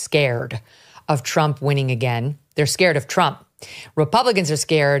 They're scared of Trump winning again. They're scared of Trump. Republicans are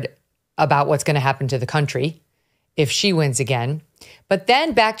scared about what's going to happen to the country if she wins again. But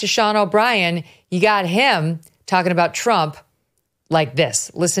then back to Sean O'Brien, you got him talking about Trump like this.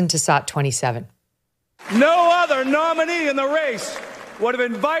 Listen to SOT 27. No other nominee in the race would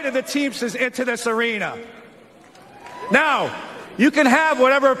have invited the Teamsters into this arena. Now, you can have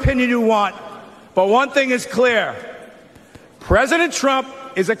whatever opinion you want, but one thing is clear. President Trump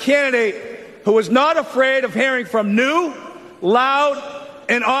is a candidate who is not afraid of hearing from new, loud,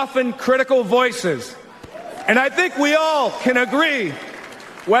 and often critical voices. And I think we all can agree,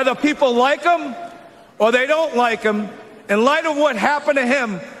 whether people like him or they don't like him, in light of what happened to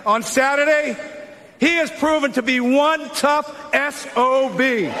him on Saturday, he has proven to be one tough SOB.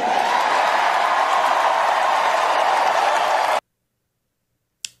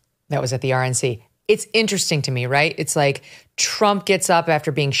 That was at the RNC. It's interesting to me, right? It's like Trump gets up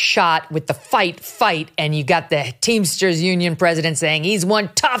after being shot with the fight, and you got the Teamsters Union president saying he's one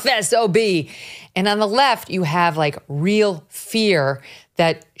tough SOB. And on the left, you have real fear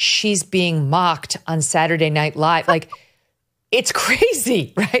that she's being mocked on Saturday Night Live. It's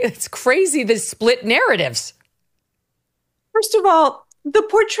crazy, right? It's crazy, the split narratives. First of all, the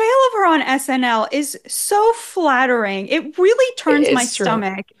portrayal of her on SNL is so flattering. It really turns my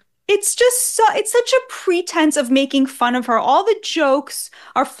stomach. It's just it's such a pretense of making fun of her. All the jokes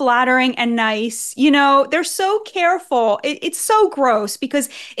are flattering and nice. They're so careful. It's so gross because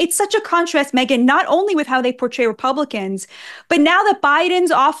it's such a contrast, Megyn, not only with how they portray Republicans, but now that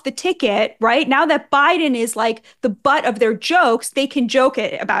Biden's off the ticket, right? Now that Biden is the butt of their jokes, they can joke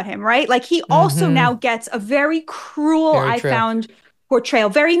about him, right? He also now gets a very cruel, found portrayal,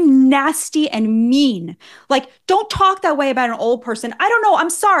 very nasty and mean. Don't talk that way about an old person. I don't know. I'm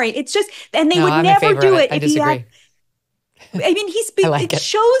sorry. It's just, and they would never do it. I disagree. It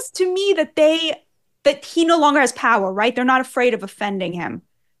shows to me that he no longer has power, right? They're not afraid of offending him.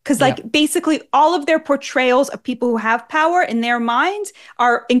 Because basically all of their portrayals of people who have power in their minds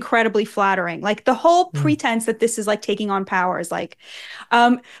are incredibly flattering. The whole pretense that this is taking on power is but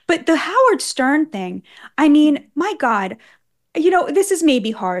the Howard Stern thing, I mean, my God, this is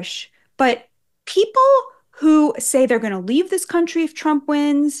maybe harsh, but people who say they're going to leave this country if Trump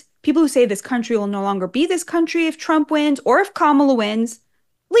wins, people who say this country will no longer be this country if Trump wins, or if Kamala wins,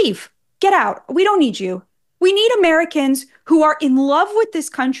 leave. get out. We don't need you. We need Americans who are in love with this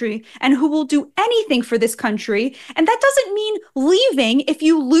country and who will do anything for this country. And that doesn't mean leaving if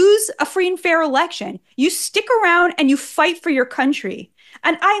you lose a free and fair election. You stick around and you fight for your country.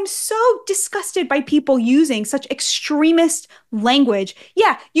 And I am so disgusted by people using such extremist language.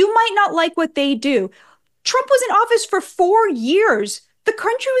 Yeah, you might not like what they do. Trump was in office for 4 years. The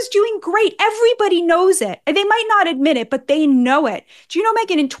country was doing great. Everybody knows it. And they might not admit it, but they know it. Do you know,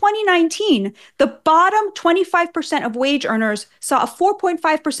 Megyn, in 2019, the bottom 25% of wage earners saw a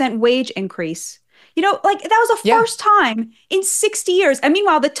 4.5% wage increase. You know, like that was the first time in 60 years. And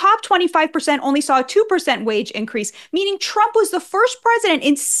meanwhile, the top 25% only saw a 2% wage increase, meaning Trump was the first president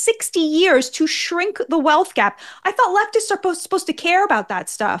in 60 years to shrink the wealth gap. I thought leftists are supposed to care about that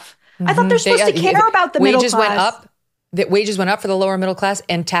stuff. I thought they're supposed to care about the middle class. Wages went up. The wages went up for the lower middle class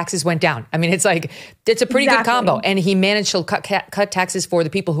and taxes went down. I mean, it's like, it's a pretty good combo. And he managed to cut taxes for the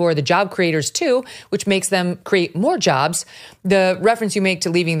people who are the job creators too, which makes them create more jobs. The reference you make to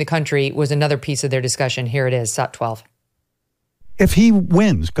leaving the country was another piece of their discussion. Here it is, SOT 12. If he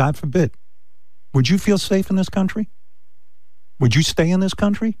wins, God forbid, would you feel safe in this country? Would you stay in this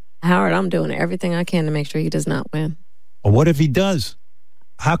country? Howard, I'm doing everything I can to make sure he does not win. Or what if he does?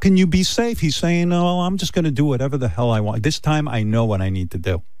 How can you be safe? He's saying, no, I'm just going to do whatever the hell I want. This time I know what I need to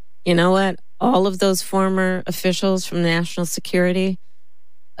do. You know what? All of those former officials from national security,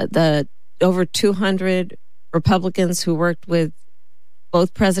 the over 200 Republicans who worked with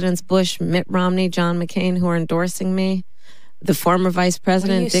both Presidents Bush, Mitt Romney, John McCain, who are endorsing me, the former Vice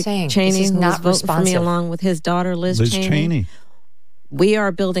President Dick Cheney, who was voting for me along with his daughter Liz Cheney. We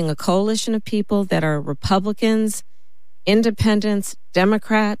are building a coalition of people that are Republicans, independents,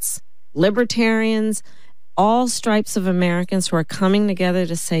 Democrats, libertarians, all stripes of Americans who are coming together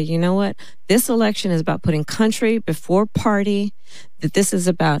to say, you know what, this election is about putting country before party, that this is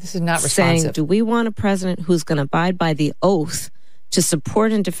about saying, do we want a president who's going to abide by the oath to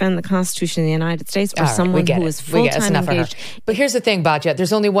support and defend the Constitution of the United States, or someone who is full-time engaged? But here's the thing, Batya,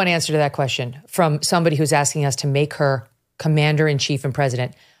 there's only one answer to that question from somebody who's asking us to make her commander-in-chief and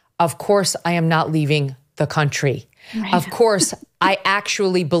president. Of course, I am not leaving the country. Right. Of course, I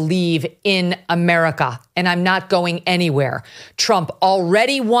actually believe in America and I'm not going anywhere. Trump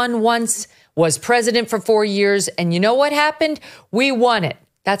already won once, was president for 4 years. And you know what happened? We won it.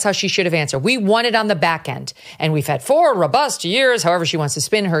 That's how she should have answered. We won it on the back end. And we've had 4 robust years, however she wants to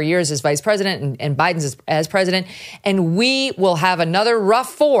spin her years as vice president and Biden's as president. And we will have another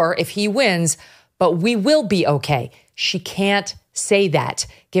rough 4 if he wins, but we will be okay. She can't say that,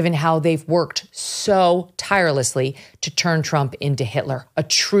 given how they've worked so tirelessly to turn Trump into Hitler, a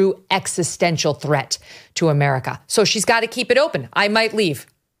true existential threat to America. So she's got to keep it open. I might leave.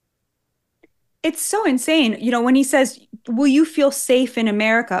 It's so insane. You know, when he says, will you feel safe in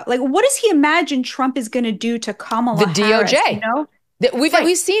America? Like, what does he imagine Trump is going to do to Kamala Harris? The DOJ. You know?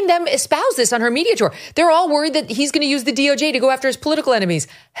 We've seen them espouse this on her media tour. They're all worried that he's going to use the DOJ to go after his political enemies.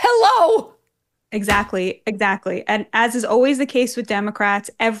 Hello. Exactly. And as is always the case with Democrats,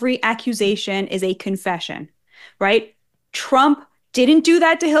 every accusation is a confession, right? Trump didn't do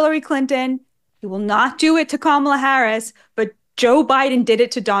that to Hillary Clinton. He will not do it to Kamala Harris, but Joe Biden did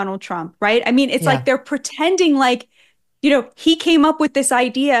it to Donald Trump, right? I mean, it's like they're pretending like, you know, he came up with this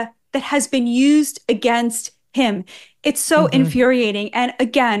idea that has been used against him. It's so infuriating. And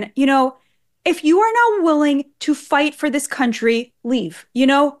again, you know, if you are not willing to fight for this country, leave. You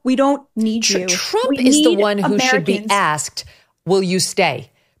know, we don't need you. Trump is the one who should be asked, will you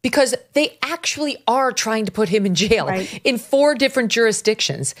stay? Because they actually are trying to put him in jail in 4 different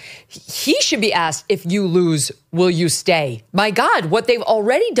jurisdictions. He should be asked, if you lose, will you stay? My God, what they've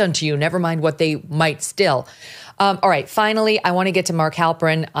already done to you, never mind what they might still. All right, finally, I want to get to Mark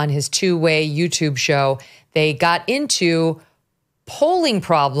Halperin on his 2-way YouTube show. They got into polling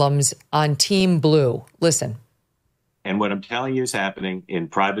problems on Team Blue. Listen. And what I'm telling you is happening in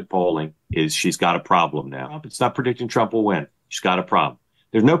private polling is she's got a problem now. It's not predicting Trump will win. She's got a problem.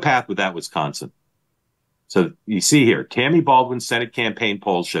 There's no path without Wisconsin. So you see here, Tammy Baldwin's Senate campaign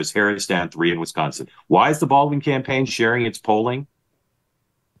poll shows Harris down 3 in Wisconsin. Why is the Baldwin campaign sharing its polling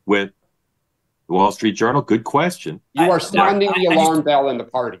with the Wall Street Journal? Good question. You are sounding the alarm bell in the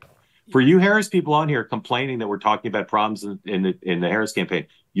party. For you Harris people on here complaining that we're talking about problems in the Harris campaign,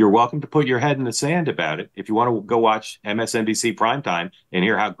 you're welcome to put your head in the sand about it. If you want to go watch MSNBC primetime and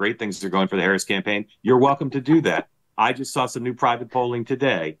hear how great things are going for the Harris campaign, you're welcome to do that. I just saw some new private polling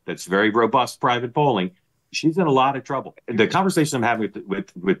today that's very robust private polling. She's in a lot of trouble. The conversation I'm having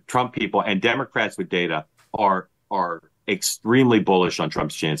with Trump people and Democrats with data are extremely bullish on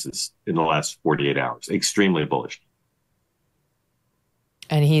Trump's chances in the last 48 hours. Extremely bullish.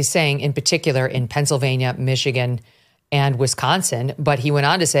 And he's saying in particular in Pennsylvania, Michigan, and Wisconsin. But he went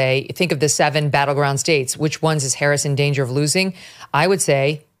on to say, think of the 7 battleground states. Which ones is Harris in danger of losing? I would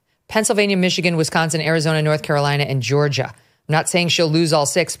say Pennsylvania, Michigan, Wisconsin, Arizona, North Carolina, and Georgia. I'm not saying she'll lose all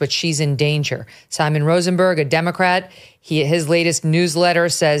 6, but she's in danger. Simon Rosenberg, a Democrat, his latest newsletter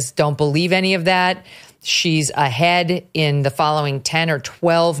says, don't believe any of that. She's ahead in the following 10 or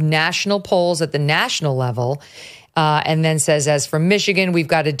 12 national polls at the national level. And then says, as for Michigan, we've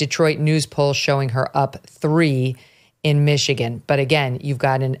got a Detroit News poll showing her up 3 in Michigan. But again, you've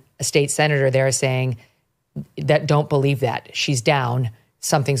got a state senator there saying that don't believe that. She's down.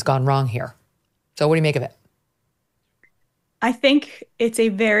 Something's gone wrong here. So what do you make of it? I think it's a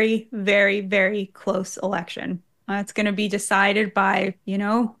very, very, very close election. It's going to be decided by,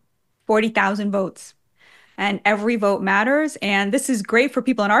 40,000 votes. And every vote matters. And this is great for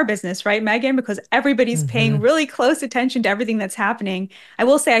people in our business, right, Megyn? Because everybody's paying really close attention to everything that's happening. I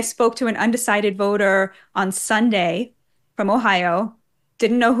will say I spoke to an undecided voter on Sunday from Ohio,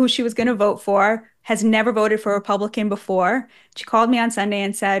 didn't know who she was going to vote for, has never voted for a Republican before. She called me on Sunday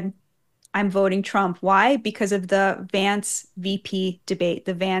and said, I'm voting Trump. Why? Because of the Vance VP debate,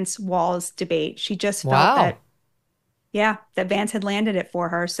 the Vance Walz debate. She just felt that Vance had landed it for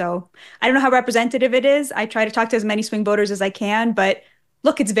her. So I don't know how representative it is. I try to talk to as many swing voters as I can, but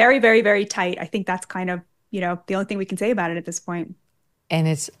look, it's very, very, very tight. I think that's kind of, the only thing we can say about it at this point. And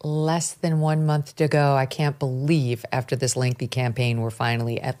it's less than 1 month to go. I can't believe after this lengthy campaign, we're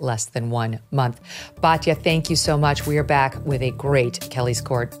finally at less than 1 month. Batya, thank you so much. We are back with a great Kelly's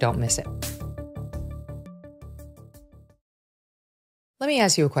Court. Don't miss it. Let me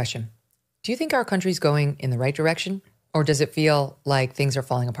ask you a question. Do you think our country's going in the right direction? Or does it feel like things are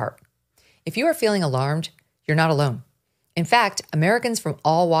falling apart? If you are feeling alarmed, you're not alone. In fact, Americans from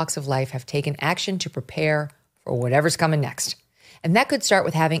all walks of life have taken action to prepare for whatever's coming next. And that could start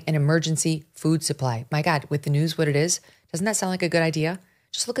with having an emergency food supply. My God, with the news what it is, doesn't that sound like a good idea?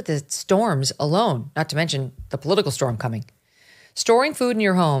 Just look at the storms alone, not to mention the political storm coming. Storing food in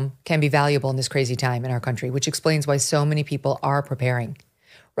your home can be valuable in this crazy time in our country, which explains why so many people are preparing.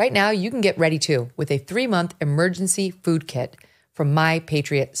 Right now, you can get ready too with a 3-month emergency food kit from My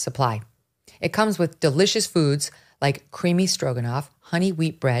Patriot Supply. It comes with delicious foods like creamy stroganoff, honey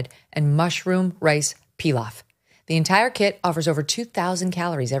wheat bread, and mushroom rice pilaf. The entire kit offers over 2,000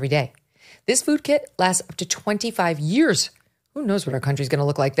 calories every day. This food kit lasts up to 25 years. Who knows what our country's going to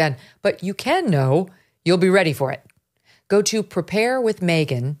look like then? But you can know you'll be ready for it. Go to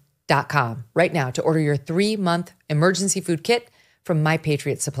preparewithmegan.com right now to order your 3-month emergency food kit from My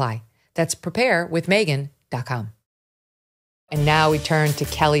Patriot Supply. That's preparewithmegan.com. And now we turn to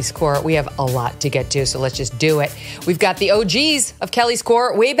Kelly's Court. We have a lot to get to, so let's just do it. We've got the OGs of Kelly's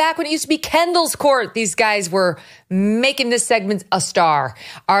Court way back when it used to be Kendall's Court. These guys were making this segment a star.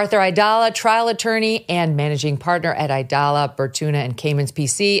 Arthur Aidala, trial attorney and managing partner at Aidala, Bertuna and Cayman's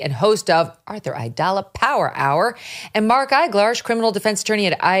PC, and host of Arthur Aidala Power Hour. And Mark Eiglarsh, criminal defense attorney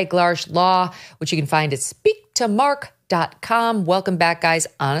at Eiglarsh Law, which you can find at speaktomark.com. Welcome back, guys.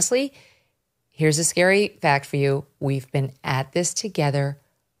 Honestly, here's a scary fact for you. We've been at this together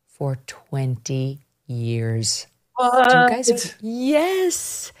for 20 years. What? Do you guys?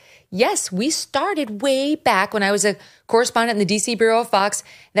 Yes. We started way back when I was a correspondent in the DC Bureau of Fox.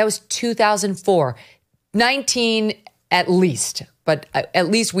 That was 2004. 19 at least. But at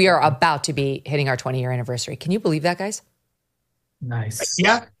least we are about to be hitting our 20-year anniversary. Can you believe that, guys? Nice.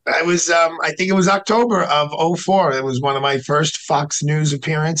 Yeah, I was. I think it was October of 2004. It was one of my first Fox News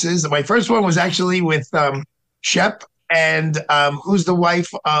appearances. My first one was actually with Shep and who's the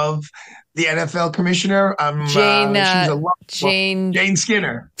wife of the NFL commissioner? Jane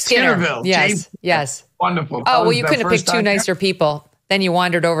Skinner. Skinnerville. Yes. Wonderful. Oh, well, you couldn't have picked two nicer people. Then you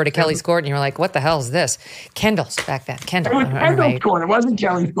wandered over to Kelly's Court and you were like, what the hell is this? Kendall's back then. Kendall. It was Kendall's Court. It wasn't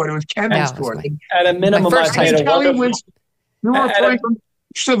Kelly's Court. It was Kendall's Court. At a minimum, I made a wonderful... You were of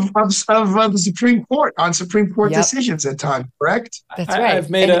the Supreme Court on Supreme Court decisions at times, correct? That's right. I've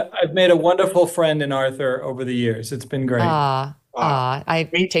made a wonderful friend in Arthur over the years. It's been great. I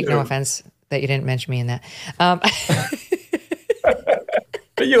take no offense that you didn't mention me in that.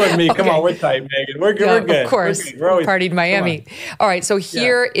 But you and me, come on, we're tight, Megyn. We're good. We're good. Of course. We're always, partied Miami. All right, so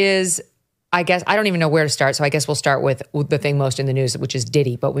here is... I guess I don't even know where to start, so I guess we'll start with the thing most in the news, which is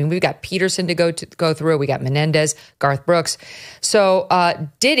Diddy. But we've got Peterson to go through. We got Menendez, Garth Brooks. So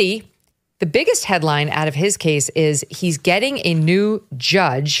Diddy the biggest headline out of his case is he's getting a new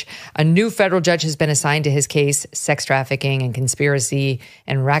judge. A new federal judge has been assigned to his case, sex trafficking and conspiracy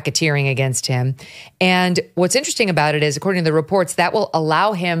and racketeering against him. And what's interesting about it is, according to the reports, that will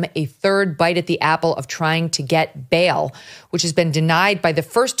allow him a third bite at the apple of trying to get bail, which has been denied by the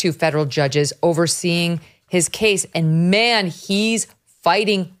first two federal judges overseeing his case. And man, he's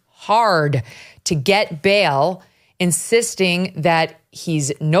fighting hard to get bail, insisting that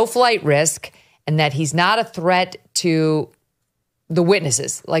he's no flight risk and that he's not a threat to the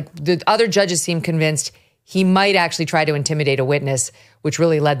witnesses. Like, the other judges seem convinced he might actually try to intimidate a witness, which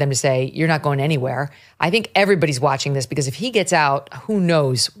really led them to say, you're not going anywhere. I think everybody's watching this because if he gets out, who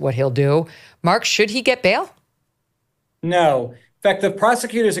knows what he'll do. Mark, should he get bail? No. In fact, the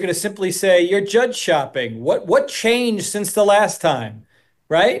prosecutors are going to simply say, you're judge shopping. What changed since the last time,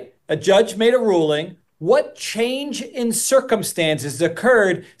 right? A judge made a ruling. What change in circumstances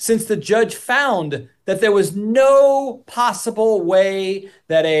occurred since the judge found that there was no possible way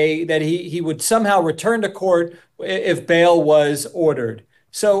that he would somehow return to court if bail was ordered?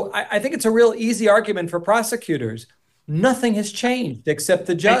 So I think it's a real easy argument for prosecutors. Nothing has changed except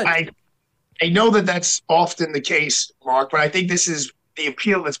the judge. I know that that's often the case, Mark, but I think this is the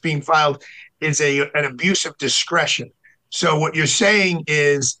appeal that's being filed is an abuse of discretion. So what you're saying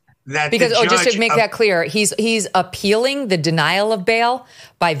is that because just to make that clear, he's appealing the denial of bail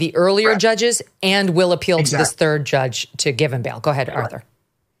by the earlier judges and will appeal to this third judge to give him bail. Go ahead, Arthur.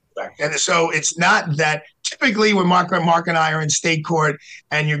 And so it's not that typically when Mark and I are in state court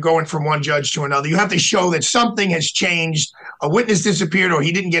and you're going from one judge to another, you have to show that something has changed. A witness disappeared or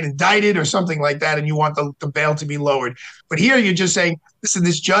he didn't get indicted or something like that, and you want the bail to be lowered. But here you're just saying, listen,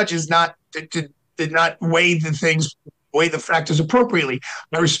 this judge is did not weigh the factors appropriately.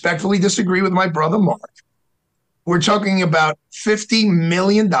 I respectfully disagree with my brother, Mark. We're talking about $50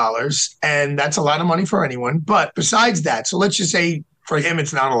 million, and that's a lot of money for anyone. But besides that, so let's just say for him,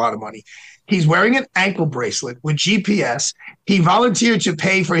 it's not a lot of money. He's wearing an ankle bracelet with GPS. He volunteered to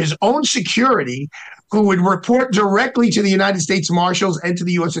pay for his own security, who would report directly to the United States Marshals and to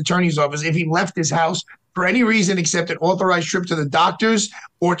the U.S. Attorney's Office if he left his house for any reason except an authorized trip to the doctors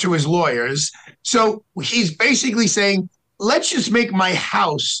or to his lawyers. So he's basically saying, let's just make my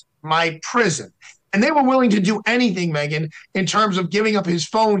house my prison. And they were willing to do anything, Megyn, in terms of giving up his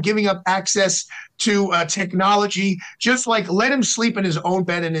phone, giving up access to technology, just like let him sleep in his own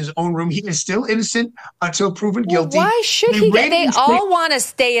bed in his own room. He is still innocent until proven guilty. Why should he get? They all want to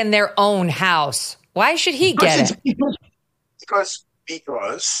stay in their own house. Why should he get it? Because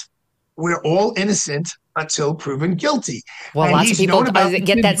we're all innocent until proven guilty. Well, and lots of people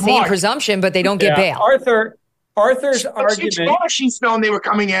get that same presumption, but they don't get bail. Arthur's argument. Since March, he's known they were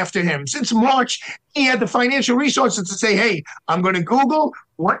coming after him. Since March, he had the financial resources to say, hey, I'm going to Google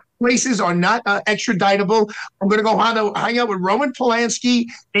what places are not extraditable. I'm going to go hang out with Roman Polanski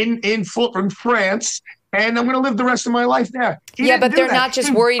from France, and I'm going to live the rest of my life there. But they're not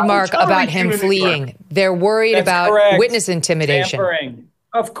just worried, Mark, about him fleeing. They're worried about witness intimidation. Tampering.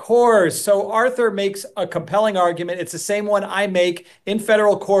 Of course. So Arthur makes a compelling argument. It's the same one I make in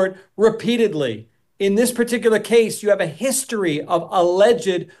federal court repeatedly. In this particular case, you have a history of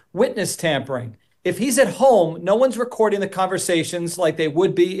alleged witness tampering. If he's at home, no one's recording the conversations like they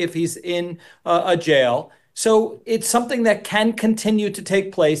would be if he's in a jail. So it's something that can continue to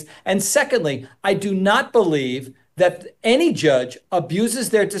take place. And secondly, I do not believe that any judge abuses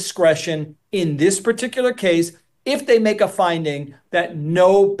their discretion in this particular case if they make a finding that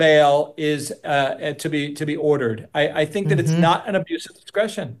no bail is to be ordered. I think that it's not an abuse of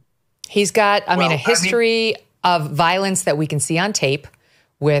discretion. He's got, a history of violence that we can see on tape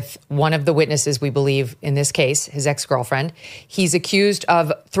with one of the witnesses, we believe, in this case, his ex-girlfriend. He's accused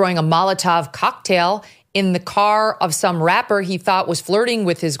of throwing a Molotov cocktail in the car of some rapper he thought was flirting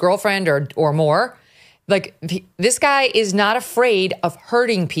with his girlfriend or more. This guy is not afraid of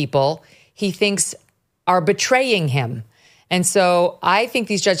hurting people he thinks are betraying him. And so I think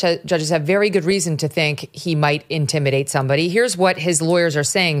these judges have very good reason to think he might intimidate somebody. Here's what his lawyers are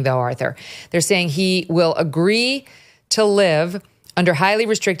saying, though, Arthur. They're saying he will agree to live under highly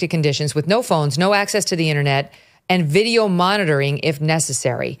restricted conditions with no phones, no access to the internet, and video monitoring if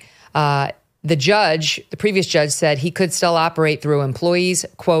necessary. The previous judge said he could still operate through employees,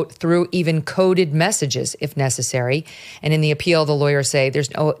 quote, through even coded messages if necessary. And in the appeal, the lawyers say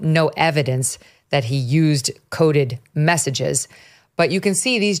there's no evidence that he used coded messages. But you can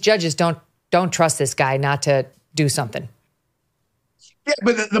see these judges don't trust this guy not to do something. Yeah,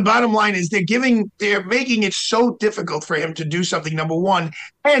 but the bottom line is they're making it so difficult for him to do something, number one.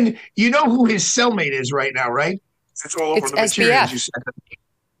 And you know who his cellmate is right now, right? It's all over the materials you said.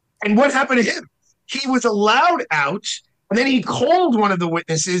 And what happened to him? He was allowed out, and then he called one of the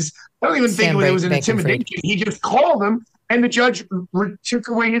witnesses. I don't even think it was an intimidation. He just called him, and the judge took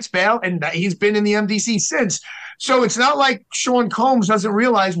away his bail, and he's been in the MDC since. So it's not like Sean Combs doesn't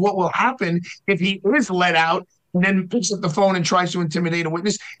realize what will happen if he is let out and then picks up the phone and tries to intimidate a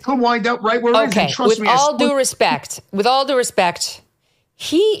witness. He'll wind up right where he is. With all due respect,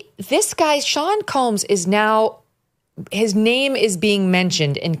 this guy, Sean Combs, is now, his name is being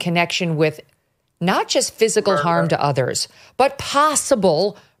mentioned in connection with not just physical harm to others, but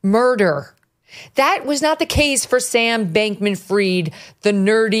possible murder. That was not the case for Sam Bankman-Fried, the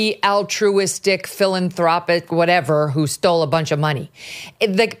nerdy, altruistic, philanthropic, whatever, who stole a bunch of money.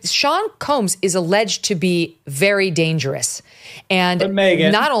 Sean Combs is alleged to be very dangerous. And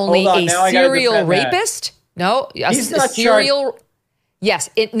Megyn, not only a serial rapist, he's not serial.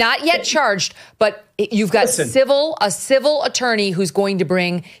 Yes, not yet charged, but you've got a civil attorney who's going to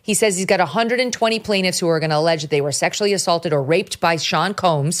bring, he says he's got 120 plaintiffs who are going to allege that they were sexually assaulted or raped by Sean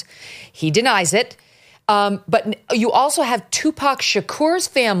Combs. He denies it. But you also have Tupac Shakur's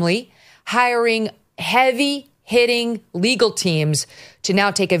family hiring heavy-hitting legal teams to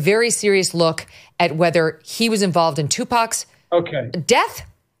now take a very serious look at whether he was involved in Tupac's death.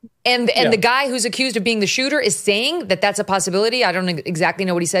 And the guy who's accused of being the shooter is saying that that's a possibility. I don't exactly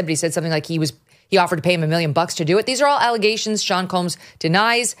know what he said, but he said something like he offered to pay him $1 million to do it. These are all allegations Sean Combs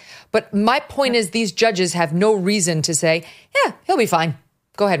denies. But my point is these judges have no reason to say, yeah, he'll be fine.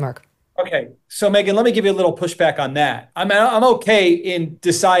 Go ahead, Mark. Okay. So, Megyn, let me give you a little pushback on that. I'm okay in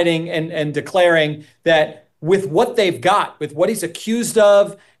deciding and declaring that with what they've got, with what he's accused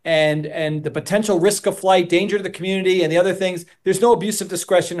of, and the potential risk of flight, danger to the community, and the other things, there's no abuse of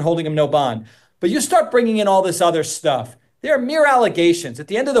discretion holding him no bond. But you start bringing in all this other stuff. They're mere allegations. At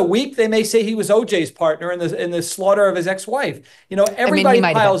the end of the week, they may say he was OJ's partner in the slaughter of his ex-wife. Everybody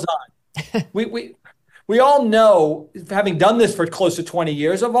piles on. We all know, having done this for close to 20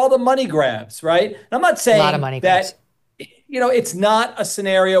 years, of all the money grabs, right? And I'm not saying a lot of money grabs. It's not a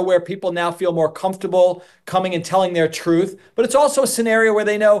scenario where people now feel more comfortable coming and telling their truth, but it's also a scenario where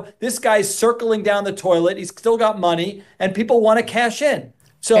they know this guy's circling down the toilet. He's still got money and people want to cash in.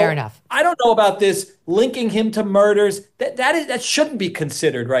 So fair enough. I don't know about this linking him to murders. That shouldn't be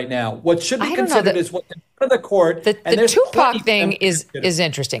considered right now. What should be considered is what the court. The Tupac thing is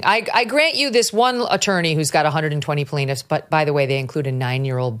interesting. I grant you this one attorney who's got 120 plaintiffs, but by the way, they include a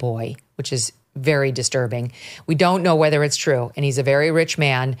 9-year-old boy, which is very disturbing. We don't know whether it's true, and he's a very rich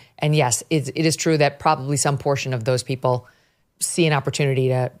man. And yes, it is true that probably some portion of those people see an opportunity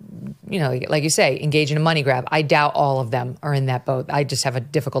to, like you say, engage in a money grab. I doubt all of them are in that boat. I just have a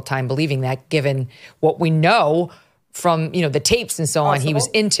difficult time believing that, given what we know from, the tapes and so on he was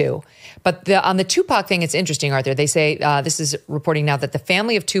into. But on the Tupac thing, it's interesting, Arthur. They say, this is reporting now, that the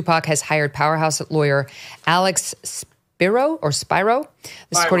family of Tupac has hired powerhouse lawyer Alex Spiro,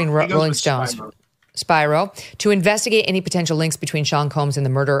 this is according to Rolling Stones. Spiro, to investigate any potential links between Sean Combs and the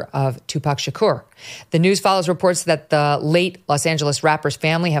murder of Tupac Shakur. The news follows reports that the late Los Angeles rapper's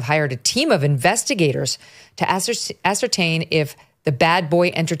family have hired a team of investigators to ascertain if the Bad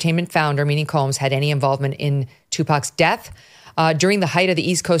Boy Entertainment founder, meaning Combs, had any involvement in Tupac's death. During the height of the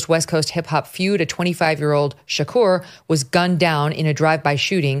East Coast-West Coast hip-hop feud, a 25-year-old Shakur was gunned down in a drive-by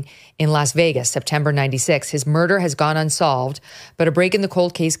shooting in Las Vegas, September 96. His murder has gone unsolved, but a break in the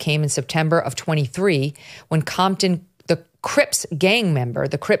cold case came in September of 23 when Compton, the Crips gang member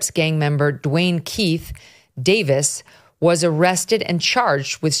Dwayne Keith Davis, was arrested and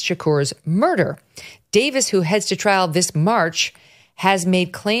charged with Shakur's murder. Davis, who heads to trial this March, has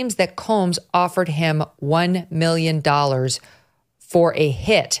made claims that Combs offered him $1 million for a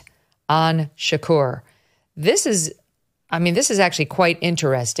hit on Shakur. This is actually quite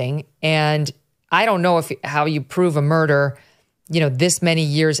interesting. And I don't know how you prove a murder, this many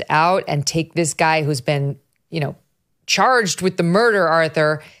years out and take this guy who's been, charged with the murder,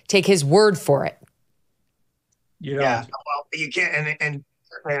 Arthur, take his word for it. Yeah, well, you can't, and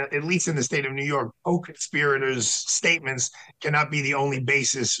at least in the state of New York, co-conspirators' statements cannot be the only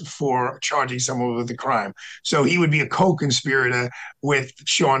basis for charging someone with a crime. So he would be a co-conspirator with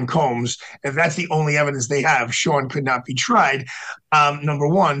Sean Combs. If that's the only evidence they have, Sean could not be tried, number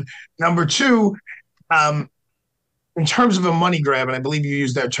one. Number two, in terms of a money grab, and I believe you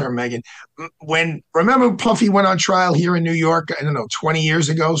used that term, Megyn, remember Puffy went on trial here in New York, 20 years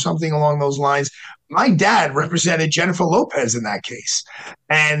ago, something along those lines. My dad represented Jennifer Lopez in that case.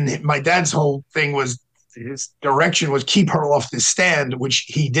 And my dad's whole thing was, his direction was keep her off the stand, which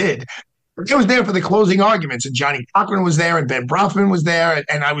he did. But he was there for the closing arguments, and Johnny Cochran was there, and Ben Brofman was there,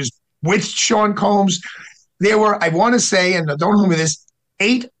 and I was with Sean Combs. There were, I want to say, and don't hold me this,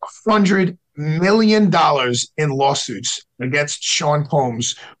 $800 million in lawsuits against Sean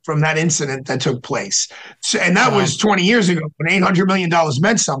Combs from that incident that took place. So, and that was 20 years ago when $800 million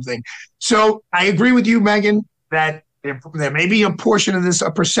meant something. So I agree with you, Megyn, that there may be a portion of this, a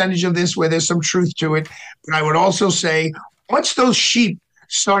percentage of this where there's some truth to it. But I would also say once those sheep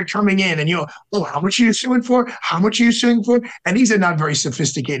start coming in and how much are you suing for? How much are you suing for? And these are not very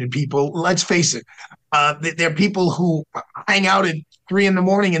sophisticated people. Let's face it. They're people who hang out at 3 a.m.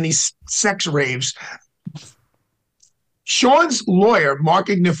 in these sex raves. Sean's lawyer, Mark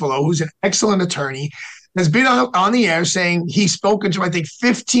Ignifilo, who's an excellent attorney, has been on the air saying he's spoken to, I think,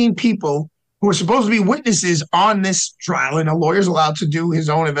 15 people who are supposed to be witnesses on this trial. And a lawyer's allowed to do his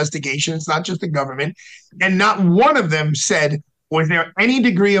own investigation. It's not just the government. And not one of them said, was there any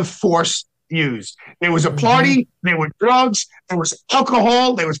degree of force used? There was a party, there were drugs, there was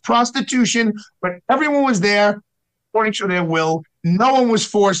alcohol, there was prostitution, but everyone was there according to their will. No one was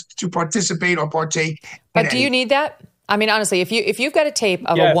forced to participate or partake. But do you need that? I mean, honestly, if you've got a tape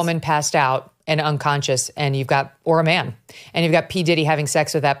of a woman passed out and unconscious, and you've got, or a man, and you've got P. Diddy having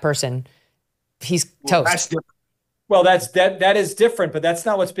sex with that person, he's toast. That's different. Well, that is different, but that's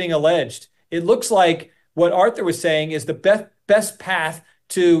not what's being alleged. It looks like what Arthur was saying is the best path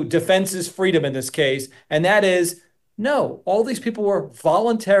to defense's freedom in this case, and that is, no, all these people were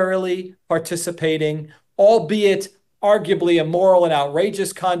voluntarily participating, albeit arguably immoral and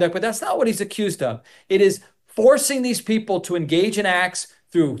outrageous conduct, but that's not what he's accused of. It is forcing these people to engage in acts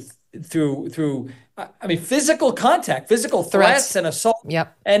through physical contact, physical threats and assault.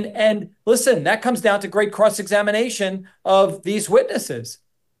 Yep. And listen, that comes down to great cross-examination of these witnesses.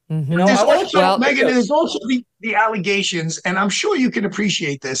 Mm-hmm. Megyn, there's also the allegations, and I'm sure you can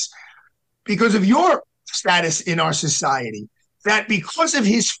appreciate this because of your status in our society, that because of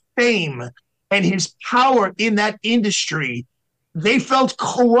his fame and his power in that industry, they felt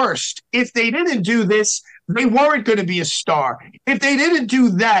coerced. If they didn't do this, they weren't going to be a star. If they didn't do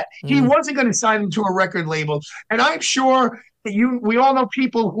that, he wasn't going to sign them to a record label. And I'm sure that we all know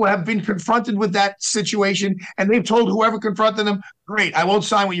people who have been confronted with that situation, and they've told whoever confronted them, great, I won't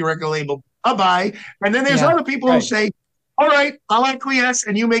sign with your record label. Bye-bye. And then there's other people who say, all right, I'll acquiesce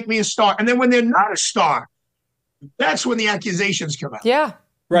and you make me a star. And then when they're not a star, that's when the accusations come out. Yeah.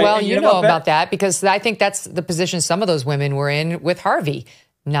 Right. Well, you know about that because I think that's the position some of those women were in with Harvey.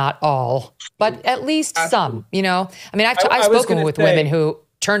 Not all, but at least some, I mean, I've spoken with women who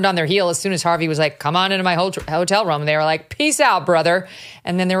turned on their heel as soon as Harvey was like, come on into my hotel room. And they were like, peace out, brother.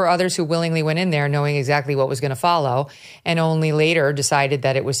 And then there were others who willingly went in there knowing exactly what was going to follow and only later decided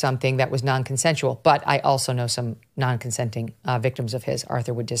that it was something that was non-consensual. But I also know some non-consenting victims of his.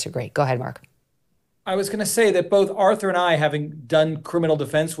 Arthur would disagree. Go ahead, Mark. I was going to say that both Arthur and I, having done criminal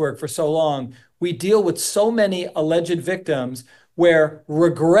defense work for so long, we deal with so many alleged victims where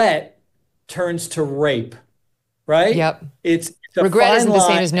regret turns to rape, right? Yep. It's regret isn't the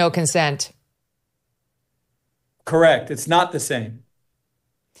same as no consent. Correct. It's not the same.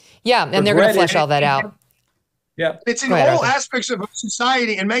 Yeah, and they're going to flesh all that out. Yeah. It's in all aspects of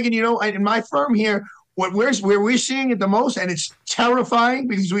society. And Megyn, in my firm here, where we're seeing it the most, and it's terrifying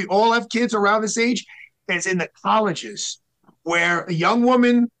because we all have kids around this age, is in the colleges where a young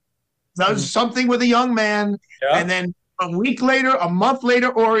woman does something with a young man, and then a week later, a month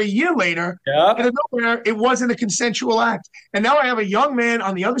later, or a year later, out of nowhere, it wasn't a consensual act. And now I have a young man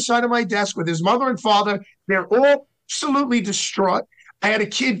on the other side of my desk with his mother and father. They're all absolutely distraught. I had a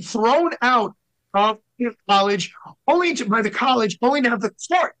kid thrown out of college, only to have the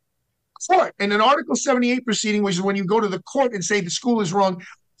court in an Article 78 proceeding, which is when you go to the court and say the school is wrong,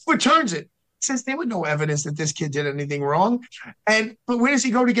 returns it. Says there was no evidence that this kid did anything wrong. But where does he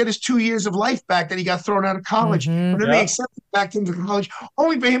go to get his 2 years of life back that he got thrown out of college? And then they accept him back into college,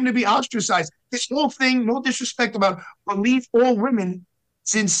 only for him to be ostracized. This whole thing, no disrespect about believe all women,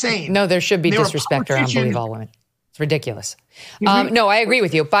 it's insane. No, there should be disrespect around believe all women. It's ridiculous. No, I agree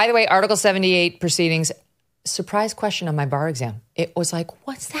with you. By the way, Article 78 proceedings, surprise question on my bar exam. It was like,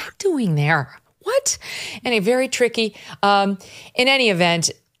 what's that doing there? What? And very tricky. In any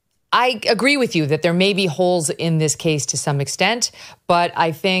event, I agree with you that there may be holes in this case to some extent, but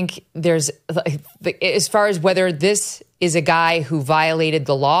I think there's, as far as whether this is a guy who violated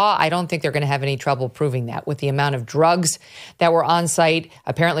the law, I don't think they're going to have any trouble proving that with the amount of drugs that were on site.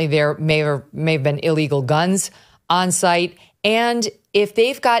 Apparently there may have been illegal guns on site. And if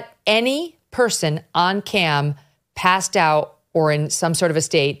they've got any person on cam passed out or in some sort of a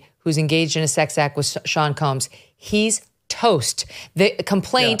state who's engaged in a sex act with Sean Combs, he's toast. The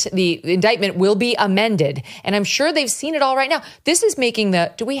complaint, the indictment will be amended. And I'm sure they've seen it all right now. This is making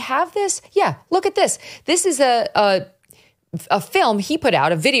do we have this? Yeah, look at this. This is a film he put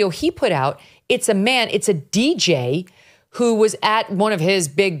out, a video he put out. It's a man, it's a DJ who was at one of his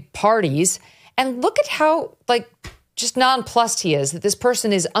big parties. And look at how, like, just nonplussed he is, that this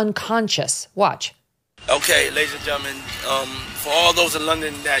person is unconscious. Watch. Okay, ladies and gentlemen, for all those in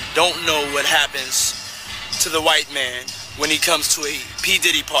London that don't know what happens to the white man when he comes to a P.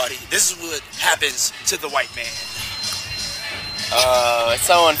 Diddy party, this is what happens to the white man. It's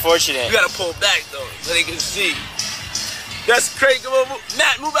so unfortunate. You gotta pull back, though, so they can see. That's crazy.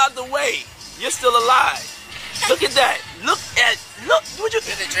 Matt, move out the way. You're still alive. Look at that. Look. Would you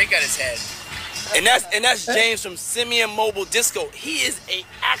get the drink on his head? And that's James from Simeon Mobile Disco. He is a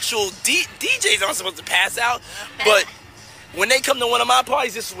actual DJs aren't supposed to pass out, but when they come to one of my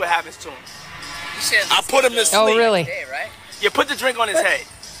parties, this is what happens to them. I put him to sleep. Oh, really? You put the drink on his head.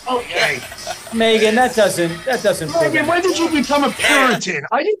 Okay. Megyn, that doesn't. Megyn, when did you become a Puritan?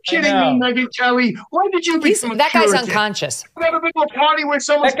 Are you kidding me, Megyn Kelly? When did you become a Puritan? That guy's unconscious. I've never been to a party where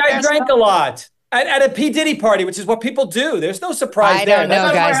someone's That guy drank a lot. At a P. Diddy party, which is what people do. There's no surprise there. I don't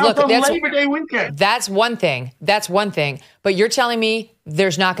know, guys. Look, Labor Day weekend. That's one thing. But you're telling me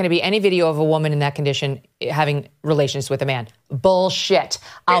there's not going to be any video of a woman in that condition having relations with a man? Bullshit.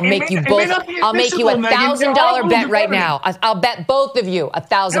 I'll make you both. I'll make you $1,000 bet right now. I'll bet both of you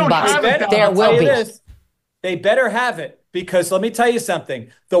 $1,000. There will be. They better have it, because let me tell you something.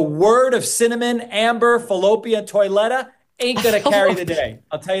 The word of cinnamon, amber, fallopian, toiletta ain't going to carry the day.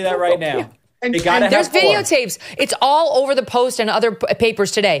 I'll tell you that right now. And there's videotapes. It's all over the Post and other papers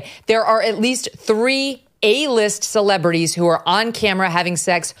today. There are at least 3 A-list celebrities who are on camera having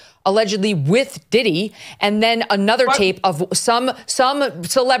sex allegedly with Diddy, and then another tape of some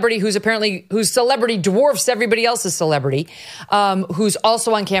celebrity whose celebrity dwarfs everybody else's celebrity, who's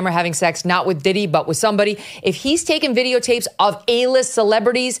also on camera having sex, not with Diddy, but with somebody. If he's taking videotapes of A-list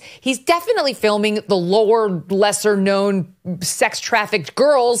celebrities, he's definitely filming the lower, lesser-known sex-trafficked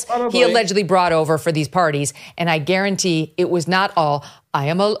girls he allegedly brought over for these parties. And I guarantee it was not all, I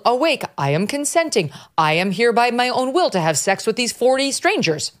am awake, I am consenting, I am here by my own will to have sex with these 40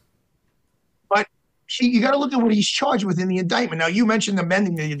 strangers. But you got to look at what he's charged with in the indictment. Now, you mentioned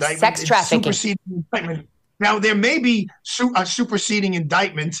amending the indictment. Sex trafficking. Superseding indictment. Now, there may be a superseding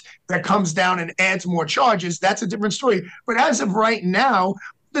indictment that comes down and adds more charges. That's a different story. But as of right now,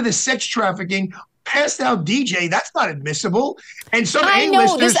 the sex trafficking, passed out DJ, that's not admissible. And some I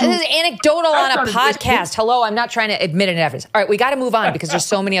know, this is anecdotal on a podcast. Hello, I'm not trying to admit an evidence. All right, we got to move on because there's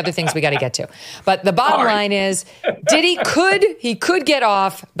so many other things we got to get to. But the bottom line is, Diddy could get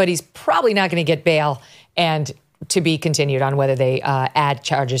off, but he's probably not going to get bail, and to be continued on whether they add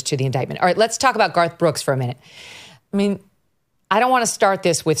charges to the indictment. All right, let's talk about Garth Brooks for a minute. I mean, I don't want to start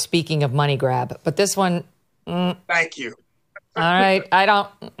this with speaking of money grab, but this one... Thank you. All right, I don't...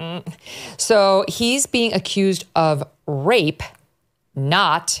 So he's being accused of rape,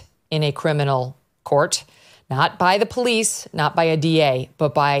 not in a criminal court, not by the police, not by a DA,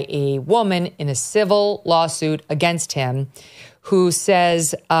 but by a woman in a civil lawsuit against him who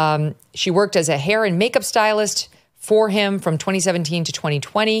says she worked as a hair and makeup stylist for him from 2017 to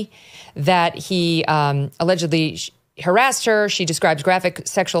 2020, that he allegedly harassed her. She describes graphic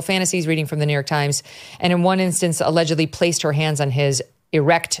sexual fantasies, reading from the New York Times, and in one instance allegedly placed her hands on his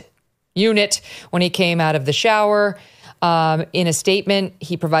erect unit when he came out of the shower. In a statement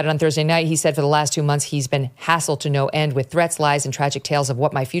he provided on Thursday night, he said, for the last 2 months, he's been hassled to no end with threats, lies, and tragic tales of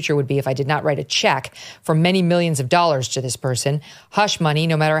what my future would be if I did not write a check for many millions of dollars to this person. Hush money,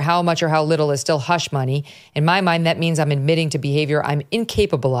 no matter how much or how little, is still hush money. In my mind, that means I'm admitting to behavior I'm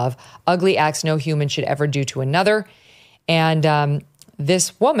incapable of, ugly acts no human should ever do to another. And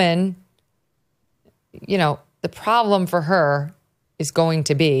this woman, you know, the problem for her is going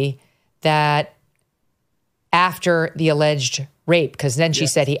to be that after the alleged rape, because then she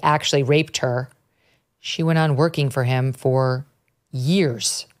said he actually raped her, she went on working for him for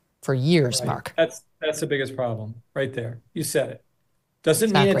years, right. Mark. That's the biggest problem right there. You said it.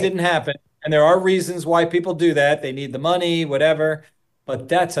 Doesn't mean it didn't happen. And there are reasons why people do that. They need the money, whatever. But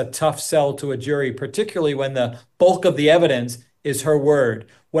that's a tough sell to a jury, particularly when the bulk of the evidence is her word.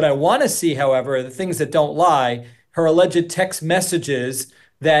 What I want to see, however, are the things that don't lie. Her alleged text messages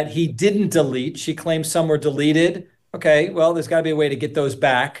that he didn't delete. She claims some were deleted. Okay, well, there's got to be a way to get those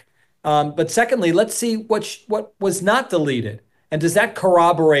back. But secondly, let's see what was not deleted. And does that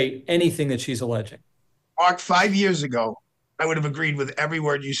corroborate anything that she's alleging? Mark, 5 years ago, I would have agreed with every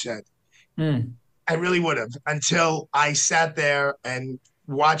word you said. I really would have, until I sat there and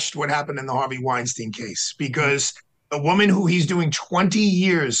watched what happened in the Harvey Weinstein case. Because the woman who he's doing 20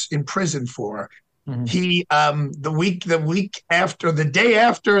 years in prison for, he the day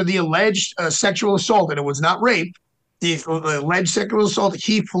after the alleged sexual assault, and it was not rape, the alleged sexual assault.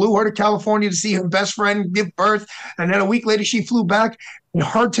 He flew her to California to see her best friend give birth. And then a week later, she flew back. And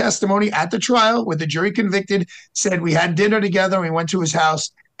her testimony at the trial, with the jury convicted, said we had dinner together. We went to his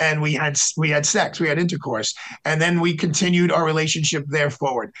house and we had sex. We had intercourse. And then we continued our relationship there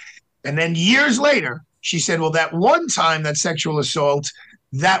forward. And then years later, she said, well, that one time, that sexual assault,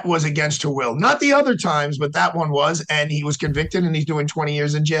 that was against her will. Not the other times, but that one was. And he was convicted and he's doing 20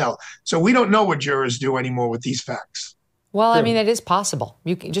 years in jail. So we don't know what jurors do anymore with these facts. Well, I mean, it is possible.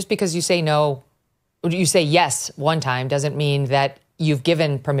 Just because you say no, you say yes one time doesn't mean that you've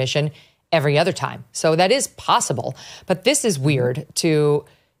given permission every other time. So that is possible. But this is weird, to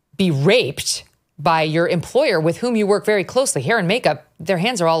be raped by your employer with whom you work very closely. Hair and makeup, their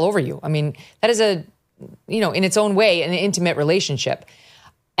hands are all over you. I mean, that is in its own way, an intimate relationship.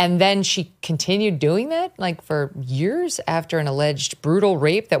 And then she continued doing that, like, for years after an alleged brutal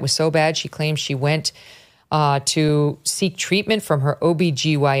rape that was so bad she claimed she went to seek treatment from her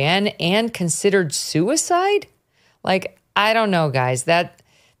OBGYN and considered suicide. Like, I don't know, guys.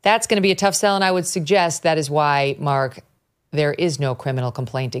 That's going to be a tough sell, and I would suggest that is why, Mark, there is no criminal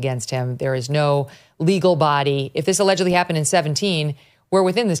complaint against him. There is no legal body. If this allegedly happened in 2017, we're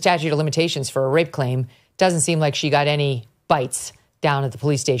within the statute of limitations for a rape claim. Doesn't seem like she got any bites down at the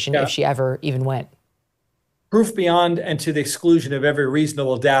police station, if she ever even went. Proof beyond and to the exclusion of every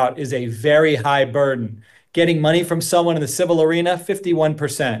reasonable doubt is a very high burden. Getting money from someone in the civil arena,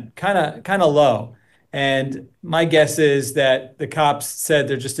 51%, kind of low. And my guess is that the cops said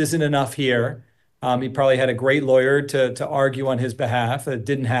there just isn't enough here. He probably had a great lawyer to argue on his behalf. It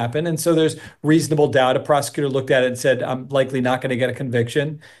didn't happen. And so there's reasonable doubt. A prosecutor looked at it and said, I'm likely not going to get a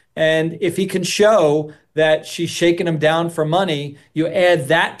conviction. And if he can show that she's shaking him down for money, you add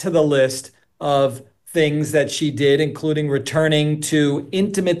that to the list of things that she did, including returning to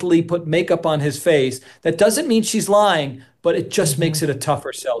intimately put makeup on his face. That doesn't mean she's lying, but it just makes it a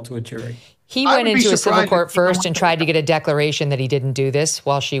tougher sell to a jury. He went into a civil court first and tried to get a declaration that he didn't do this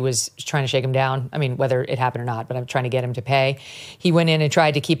while she was trying to shake him down. I mean, whether it happened or not, but I'm trying to get him to pay. He went in and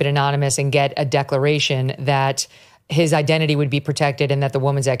tried to keep it anonymous and get a declaration that his identity would be protected and that the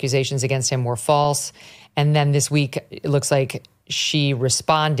woman's accusations against him were false. And then this week, it looks like she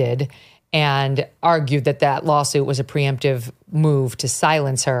responded and argued that that lawsuit was a preemptive move to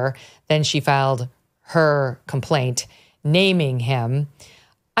silence her. Then she filed her complaint naming him.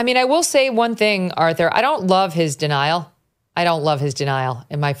 I mean, I will say one thing, Arthur. I don't love his denial.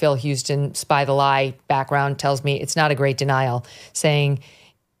 And my Phil Houston Spy the Lie background tells me it's not a great denial, saying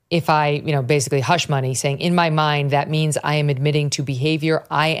if I, basically hush money, saying in my mind, that means I am admitting to behavior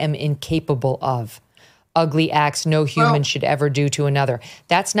I am incapable of. Ugly acts no human should ever do to another.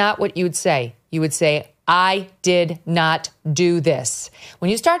 That's not what you would say. You would say, I did not do this. When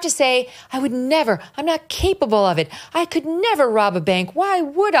you start to say, I'm not capable of it. I could never rob a bank. Why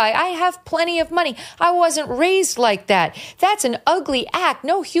would I? I have plenty of money. I wasn't raised like that. That's an ugly act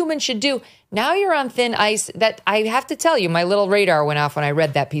no human should do. Now you're on thin ice. That I have to tell you, my little radar went off when I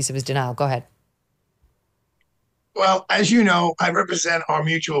read that piece of his denial. Go ahead. Well, as you know, I represent our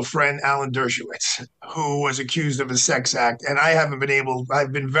mutual friend, Alan Dershowitz, who was accused of a sex act. And I've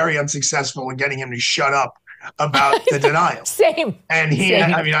been very unsuccessful in getting him to shut up about the denial. Same. And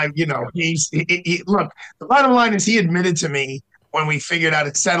look, the bottom line is he admitted to me when we figured out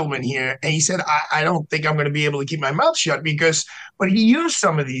a settlement here. And he said, I don't think I'm going to be able to keep my mouth shut but he used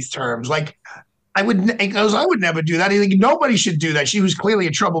some of these terms like, I would never do that. Nobody should do that. She was clearly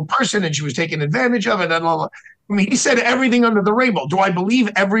a troubled person and she was taken advantage of it. And blah, blah. I mean, he said everything under the rainbow. Do I believe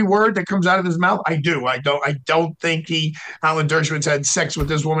every word that comes out of his mouth? I do. I don't think Alan Dershowitz had sex with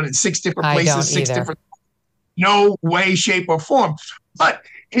this woman in 6 different places, no way, shape, or form. But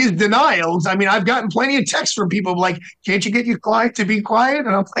his denials, I mean, I've gotten plenty of texts from people like, can't you get your client to be quiet?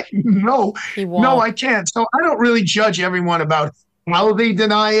 And I'm like, no, I can't. So I don't really judge everyone about how they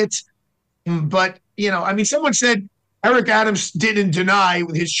deny it. But, someone said Eric Adams didn't deny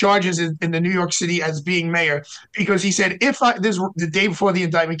his charges in the New York City as being mayor because he said, the day before the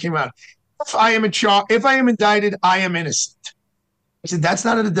indictment came out, if I am indicted, I am innocent. I said, that's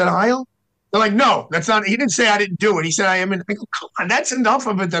not a denial? They're like, no, that's not. He didn't say I didn't do it. He said I am. I go, come on, that's enough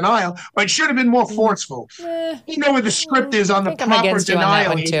of a denial, but it should have been more forceful. You know what the script is on the proper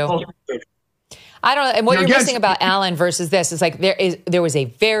denial. I don't know. And what you're missing about Alan versus this is like there was a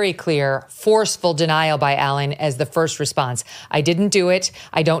very clear, forceful denial by Alan as the first response. I didn't do it.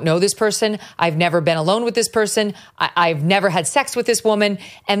 I don't know this person. I've never been alone with this person. I've never had sex with this woman.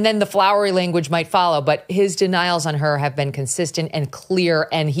 And then the flowery language might follow. But his denials on her have been consistent and clear.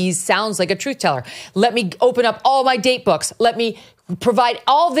 And he sounds like a truth teller. Let me open up all my date books. Let me provide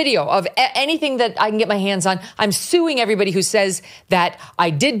all video of anything that I can get my hands on. I'm suing everybody who says that I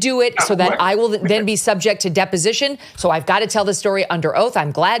did do it so that I will then be subject to deposition. So I've got to tell the story under oath.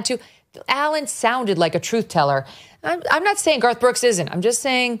 I'm glad to. Alan sounded like a truth teller. I'm not saying Garth Brooks isn't. I'm just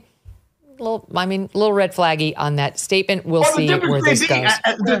saying, a little red flaggy on that statement. We'll see where this goes.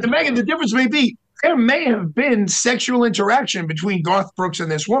 Megyn, the difference may be there may have been sexual interaction between Garth Brooks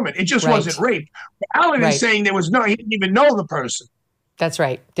and this woman. It just wasn't rape. Alan is saying there was he didn't even know the person. That's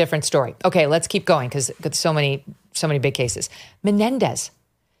right. Different story. Okay, let's keep going because so many big cases. Menendez.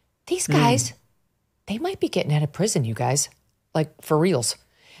 These guys, they might be getting out of prison, you guys. Like, for reals.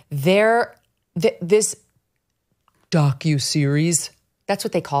 This docu-series, that's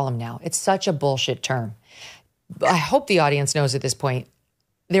what they call them now. It's such a bullshit term. I hope the audience knows at this point,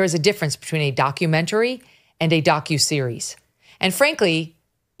 there is a difference between a documentary and a docu-series. And frankly,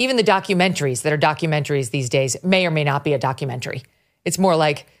 even the documentaries that are documentaries these days may or may not be a documentary. It's more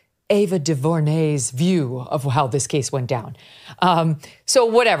like Ava DuVernay's view of how this case went down. So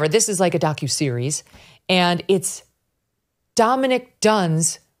whatever, this is like a docu-series. And it's Dominic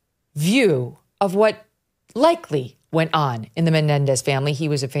Dunn's view of what likely went on in the Menendez family. He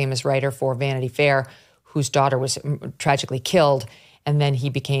was a famous writer for Vanity Fair whose daughter was tragically killed. And then he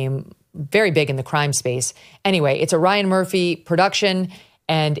became very big in the crime space. Anyway, it's a Ryan Murphy production,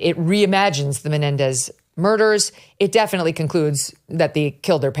 and it reimagines the Menendez murders. It definitely concludes that they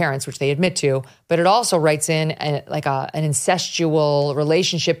killed their parents, which they admit to, but it also writes in an incestual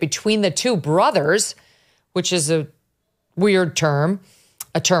relationship between the two brothers, which is a weird turn.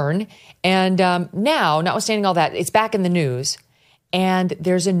 And now, notwithstanding all that, it's back in the news. And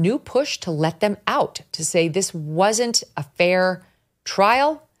there's a new push to let them out, to say this wasn't a fair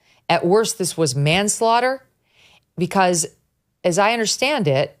trial. At worst, this was manslaughter. Because as I understand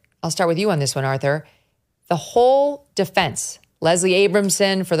it, I'll start with you on this one, Arthur, the whole defense, Leslie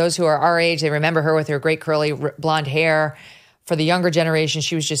Abramson, for those who are our age, they remember her with her great curly blonde hair. For the younger generation,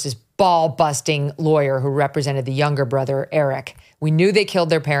 she was just this ball-busting lawyer who represented the younger brother, Eric. We knew they killed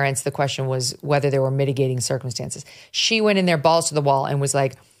their parents. The question was whether there were mitigating circumstances. She went in there balls to the wall and was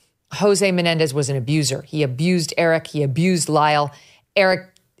like, Jose Menendez was an abuser. He abused Eric. He abused Lyle.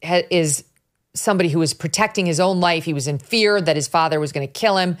 Eric is somebody who was protecting his own life. He was in fear that his father was going to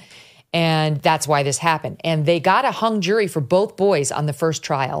kill him. And that's why this happened. And they got a hung jury for both boys on the first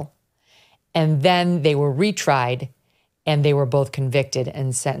trial. And then they were retried. And they were both convicted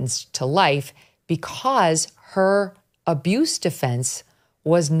and sentenced to life because her abuse defense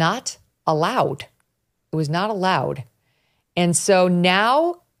was not allowed. It was not allowed. And so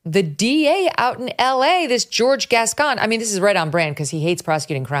now the DA out in LA, this George Gascon, I mean, this is right on brand because he hates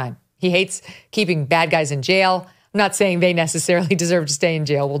prosecuting crime. He hates keeping bad guys in jail. I'm not saying they necessarily deserve to stay in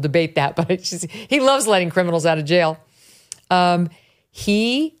jail. We'll debate that, but he loves letting criminals out of jail.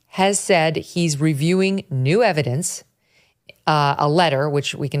 He has said he's reviewing new evidence, a letter,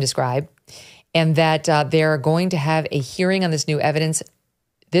 which we can describe, and that they're going to have a hearing on this new evidence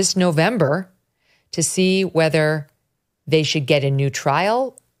this November to see whether they should get a new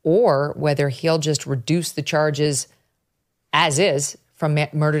trial or whether he'll just reduce the charges as is from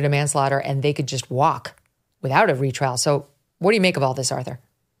murder to manslaughter and they could just walk without a retrial. So what do you make of all this, Arthur?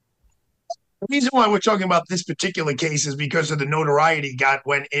 The reason why we're talking about this particular case is because of the notoriety it got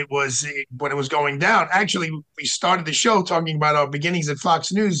when it was going down. Actually, we started the show talking about our beginnings at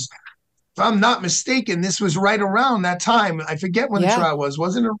Fox News. If I'm not mistaken, this was right around that time. I forget when the trial was.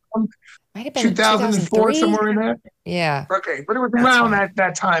 Wasn't it around might have been 2004, somewhere in there? Yeah. Okay, but it was around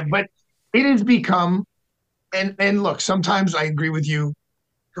that time. But it has become, and look, sometimes I agree with you,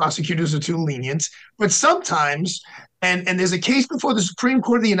 prosecutors are too lenient, but sometimes, and there's a case before the Supreme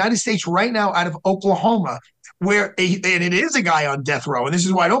Court of the United States right now out of Oklahoma where and it is a guy on death row, and this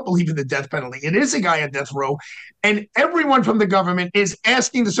is why I don't believe in the death penalty. It is a guy on death row, and everyone from the government is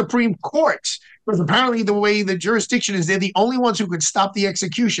asking the Supreme Court, because apparently the way the jurisdiction is, they're the only ones who could stop the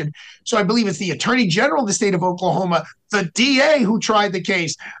execution. So I believe it's the Attorney General of the state of Oklahoma, the DA who tried the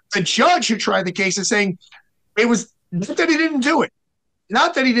case, the judge who tried the case, is saying it was not that he didn't do it.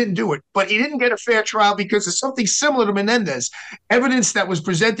 Not that he didn't do it, but he didn't get a fair trial because of something similar to Menendez. Evidence that was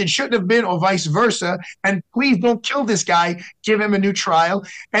presented shouldn't have been, or vice versa. And please don't kill this guy. Give him a new trial.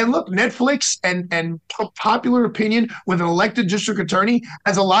 And look, Netflix and popular opinion with an elected district attorney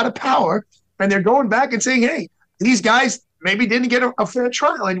has a lot of power. And they're going back and saying, hey, these guys maybe didn't get a fair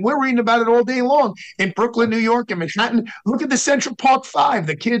trial. And we're reading about it all day long in Brooklyn, New York, and Manhattan. Look at the Central Park Five,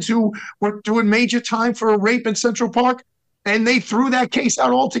 the kids who were doing major time for a rape in Central Park. And they threw that case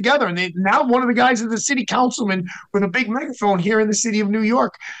out altogether. And now one of the guys is a city councilman with a big megaphone here in the city of New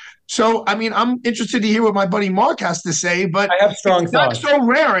York. So, I mean, I'm interested to hear what my buddy Mark has to say, but I have strong it's thoughts. not so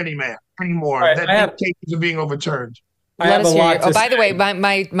rare anymore Right, that these cases are being overturned. Let us hear you. Oh, by the way,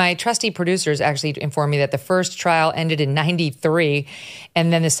 my trusty producers actually informed me that the first trial ended in 93,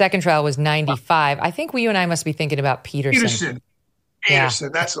 and then the second trial was 95. I think you and I must be thinking about Peterson. Peterson,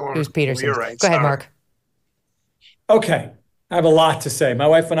 that's the one. It was Peterson. You're right. Go ahead, Sorry. Mark. Okay. I have a lot to say. My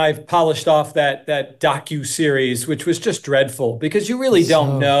wife and I have polished off that docu-series, which was just dreadful because you really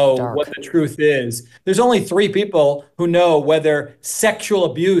don't know what the truth is. There's only 3 people who know whether sexual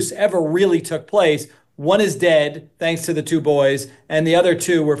abuse ever really took place. One is dead, thanks to the 2 boys, and the other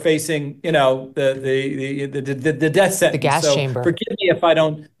 2 were facing, the death sentence. The gas chamber. Forgive me if I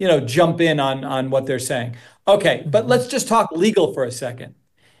don't, jump in on what they're saying. Okay, but let's just talk legal for a second.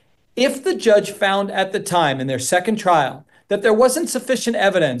 If the judge found at the time in their second trial that there wasn't sufficient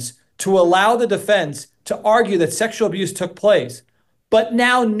evidence to allow the defense to argue that sexual abuse took place, but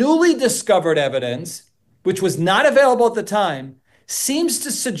now newly discovered evidence, which was not available at the time, seems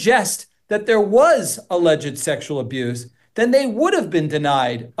to suggest that there was alleged sexual abuse, then they would have been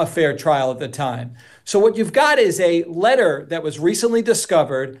denied a fair trial at the time. So what you've got is a letter that was recently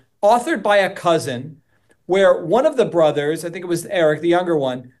discovered, authored by a cousin, where one of the brothers, I think it was Eric, the younger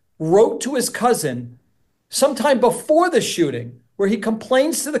one, wrote to his cousin sometime before the shooting, where he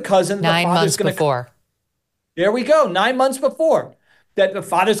complains to the cousin. 9 months before. There we go, 9 months before. That the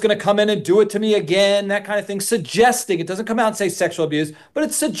father's going to come in and do it to me again, that kind of thing, suggesting, it doesn't come out and say sexual abuse, but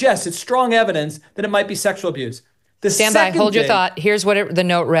it suggests, it's strong evidence that it might be sexual abuse. Stand by, hold your thought. Here's what the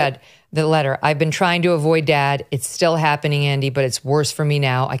note read, the letter. I've been trying to avoid Dad. It's still happening, Andy, but it's worse for me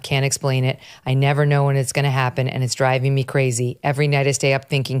now. I can't explain it. I never know when it's going to happen, and it's driving me crazy. Every night I stay up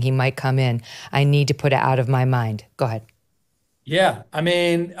thinking he might come in. I need to put it out of my mind. Go ahead. Yeah, I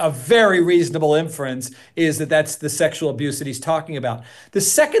mean, a very reasonable inference is that that's the sexual abuse that he's talking about. The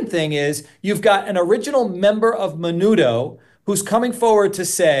second thing is you've got an original member of Menudo who's coming forward to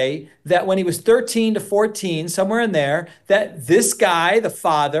say that when he was 13 to 14, somewhere in there, that this guy, the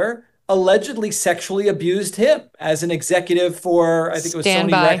father, allegedly sexually abused him as an executive for, I think it was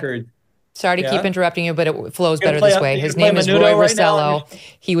Sony Records. Sorry to keep interrupting you, but it flows better this way. His name is Roy Rossello.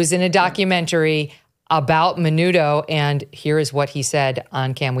 He was in a documentary about Menudo, and here is what he said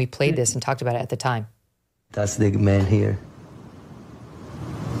on cam. We played this and talked about it at the time. That's the man here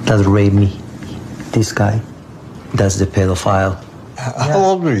that raped me. This guy. That's the pedophile. How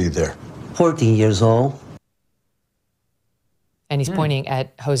old were you there? 14 years old. And he's pointing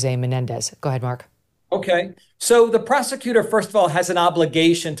at Jose Menendez. Go ahead, Mark. Okay. So the prosecutor, first of all, has an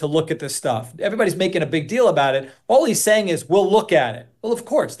obligation to look at this stuff. Everybody's making a big deal about it. All he's saying is, we'll look at it. Well, of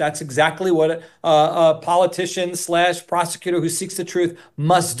course, that's exactly what a politician / prosecutor who seeks the truth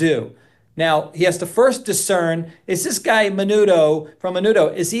must do. Now, he has to first discern, is this guy from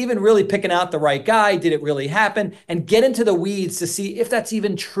Menudo, is he even really picking out the right guy? Did it really happen? And get into the weeds to see if that's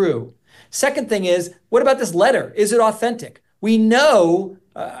even true. Second thing is, what about this letter? Is it authentic? We know,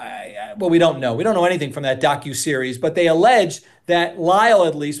 well, we don't know. We don't know anything from that docu-series, but they allege that Lyle,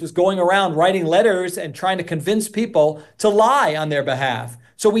 at least, was going around writing letters and trying to convince people to lie on their behalf.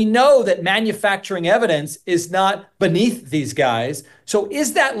 So we know that manufacturing evidence is not beneath these guys. So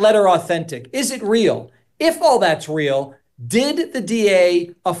is that letter authentic? Is it real? If all that's real, did the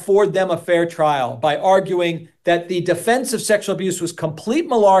DA afford them a fair trial by arguing that the defense of sexual abuse was complete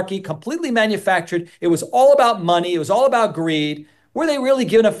malarkey, completely manufactured? It was all about money. It was all about greed. Were they really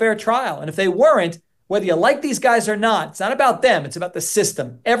given a fair trial? And if they weren't, whether you like these guys or not, it's not about them. It's about the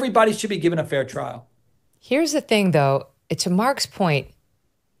system. Everybody should be given a fair trial. Here's the thing, though. To Mark's point,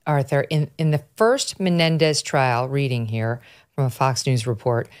 Arthur, in the first Menendez trial, reading here from a Fox News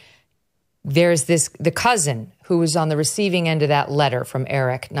report, there's the cousin who was on the receiving end of that letter from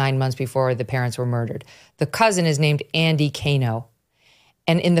Eric 9 months before the parents were murdered. The cousin is named Andy Cano.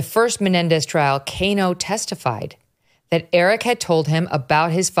 And in the first Menendez trial, Cano testified that Eric had told him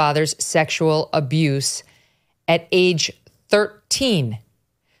about his father's sexual abuse at age 13.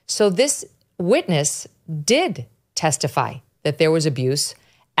 So this witness did testify that there was abuse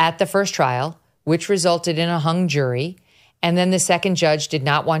at the first trial, which resulted in a hung jury. And then the second judge did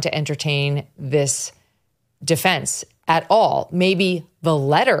not want to entertain this defense at all. Maybe the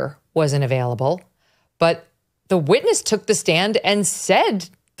letter wasn't available, but the witness took the stand and said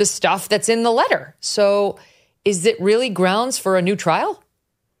the stuff that's in the letter. So is it really grounds for a new trial?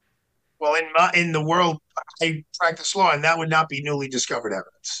 Well, in the world, I practice law, and that would not be newly discovered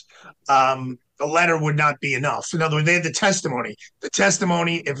evidence. The letter would not be enough. In other words, they had the testimony. The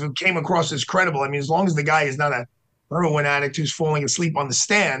testimony, if it came across as credible, I mean, as long as the guy is not a heroin addict who's falling asleep on the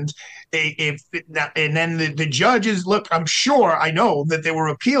stand. And then the judges, look, I know that there were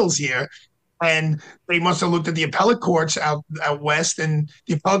appeals here, and they must have looked at the appellate courts out west, and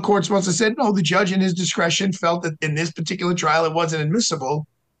the appellate courts must have said, no, the judge in his discretion felt that in this particular trial it wasn't admissible.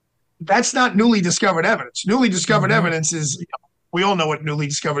 That's not newly discovered evidence. Newly discovered evidence is, we all know what newly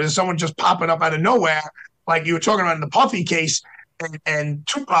discovered is. Someone just popping up out of nowhere, like you were talking about in the Puffy case, and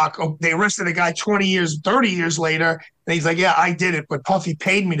Tupac, they arrested a guy 20 years, 30 years later, and he's like, yeah, I did it, but Puffy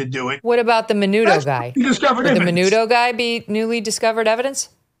paid me to do it. What about the Menudo guy? Would the Menudo guy be newly discovered evidence?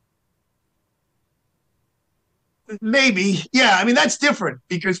 Maybe. Yeah, I mean, that's different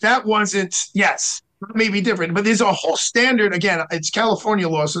because that wasn't, yes, maybe different. But there's a whole standard. Again, it's California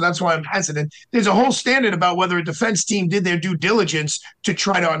law, so that's why I'm hesitant. There's a whole standard about whether a defense team did their due diligence to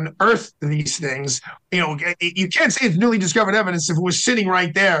try to unearth these things. You know, you can't say it's newly discovered evidence if it was sitting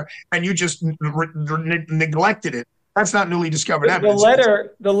right there and you just neglected it. That's not newly discovered evidence.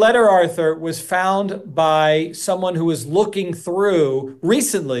 The letter, Arthur, was found by someone who was looking through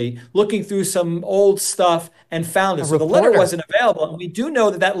some old stuff and found it. So the letter wasn't available. And we do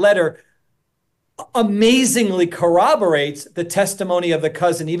know that letter amazingly corroborates the testimony of the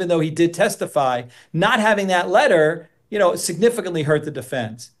cousin, even though he did testify. Not having that letter, significantly hurt the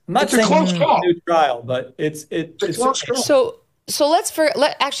defense. I'm not saying it's a new trial, but it's so let's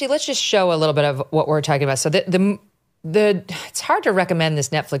just show a little bit of what we're talking about. So it's hard to recommend this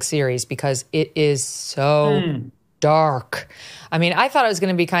Netflix series because it is so dark. I mean, I thought it was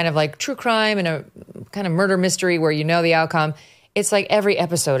going to be kind of like true crime and a kind of murder mystery where you know the outcome. It's like every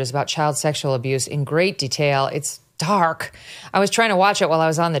episode is about child sexual abuse in great detail. It's dark. I was trying to watch it while I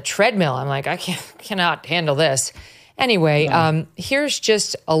was on the treadmill. I'm like, I cannot handle this. Anyway, here's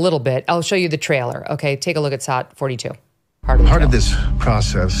just a little bit. I'll show you the trailer. Okay, take a look at SOT 42. Part of this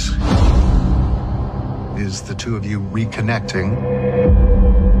process is the two of you reconnecting,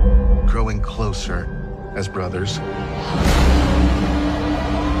 growing closer as brothers.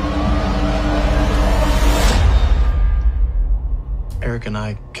 Eric and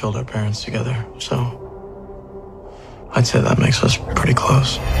I killed our parents together, so I'd say that makes us pretty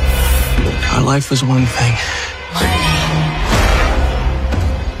close. Our life was one thing,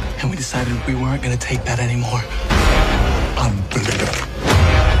 and we decided we weren't going to take that anymore. Unbelievable.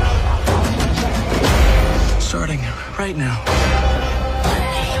 Starting right now,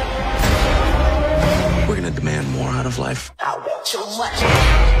 we're going to demand more out of life.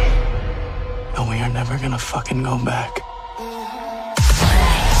 And we are never going to fucking go back.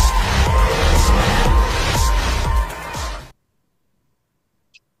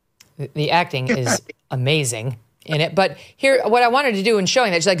 The acting is amazing in it. But here, what I wanted to do in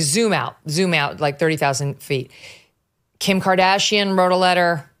showing that is like zoom out like 30,000 feet. Kim Kardashian wrote a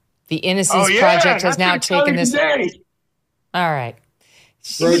letter. The Innocence Project has now taken this. All right.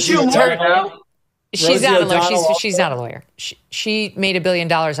 Is she a lawyer now? She's not a lawyer. She's not a lawyer. She made $1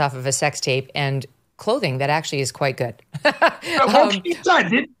 billion off of a sex tape and clothing that actually is quite good.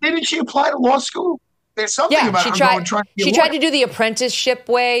 Didn't she apply to law school? There's something about she tried to do the apprenticeship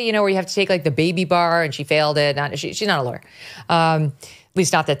way, where you have to take like the baby bar, and she failed it. She's not a lawyer. At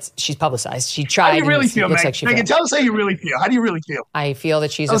least not that she's publicized. She tried. How do you really feel, Megyn? Tell us how you really feel. How do you really feel? I feel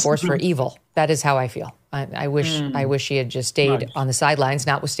that she's a force for evil. That is how I feel. I wish she had just stayed on the sidelines,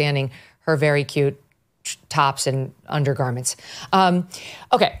 notwithstanding her very cute tops and undergarments.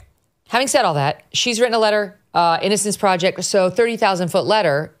 Okay. Having said all that, she's written a letter, Innocence Project. So 30,000-foot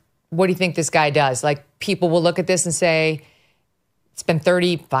letter. What do you think this guy does? Like, people will look at this and say, it's been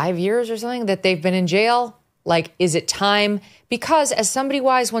 35 years or something that they've been in jail. Like, is it time? Because as somebody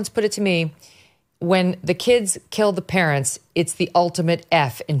wise once put it to me, when the kids kill the parents, it's the ultimate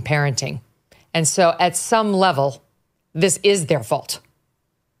F in parenting. And so at some level, this is their fault.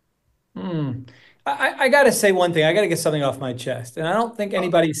 I got to say one thing. I got to get something off my chest. And I don't think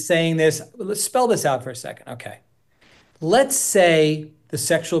anybody's saying this. Let's spell this out for a second. Okay. Let's say the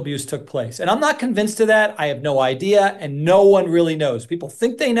sexual abuse took place. And I'm not convinced of that. I have no idea, and no one really knows. People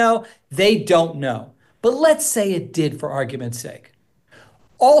think they know. They don't know. But let's say it did, for argument's sake.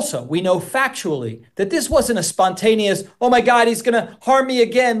 Also, we know factually that this wasn't a spontaneous, oh my God, he's going to harm me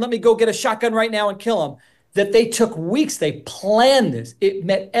again. Let me go get a shotgun right now and kill him. That they took weeks. They planned this. It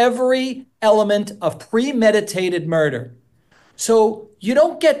met every element of premeditated murder. So you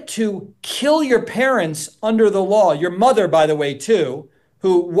don't get to kill your parents under the law. Your mother, by the way, too,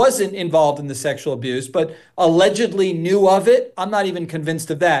 who wasn't involved in the sexual abuse, but allegedly knew of it. I'm not even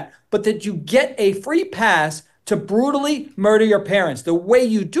convinced of that. But that you get a free pass to brutally murder your parents. The way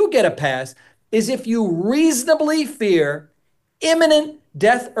you do get a pass is if you reasonably fear imminent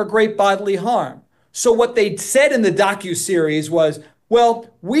death or great bodily harm. So what they said in the docuseries was, well,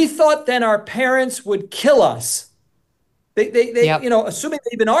 we thought then our parents would kill us. They you know, assuming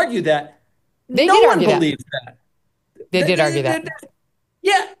they even argued that. They no did one argue believes that. They did argue that.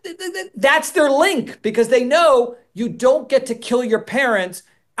 Yeah, that's their link, because they know you don't get to kill your parents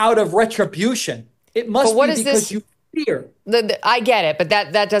out of retribution. It must be because you fear. I get it, but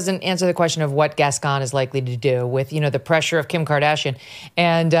that doesn't answer the question of what Gascon is likely to do with, you know, the pressure of Kim Kardashian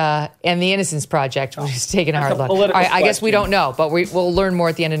and the Innocence Project, which is taking a hard look. All right, I guess we don't know, but we'll learn more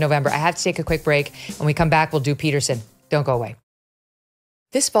at the end of November. I have to take a quick break. When we come back, we'll do Peterson. Don't go away.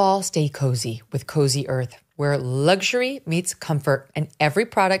 This fall, stay cozy with Cozy Earth, where luxury meets comfort and every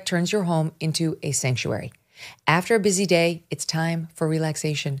product turns your home into a sanctuary. After a busy day, it's time for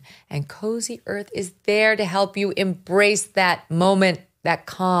relaxation, and Cozy Earth is there to help you embrace that moment, that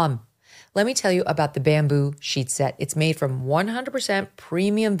calm. Let me tell you about the bamboo sheet set. It's made from 100%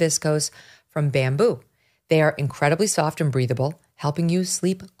 premium viscose from bamboo. They are incredibly soft and breathable, helping you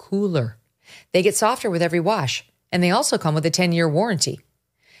sleep cooler. They get softer with every wash, and they also come with a 10-year warranty.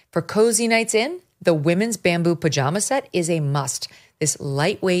 For cozy nights in, the women's bamboo pajama set is a must. This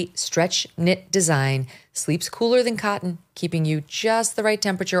lightweight stretch knit design sleeps cooler than cotton, keeping you just the right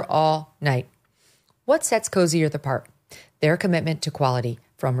temperature all night. What sets Cozy Earth apart? Their commitment to quality,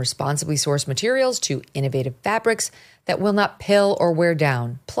 from responsibly sourced materials to innovative fabrics that will not pill or wear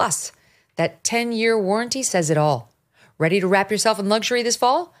down. Plus, that 10-year warranty says it all. Ready to wrap yourself in luxury this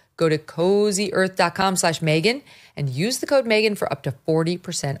fall? Go to CozyEarth.com/Megyn and use the code Megyn for up to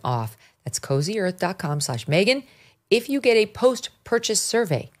 40% off. That's CozyEarth.com/Megyn. If you get a post-purchase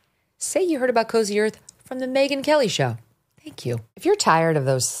survey, say you heard about Cozy Earth from the Megyn Kelly Show. Thank you. If you're tired of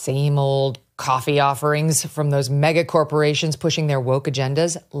those same old coffee offerings from those mega corporations pushing their woke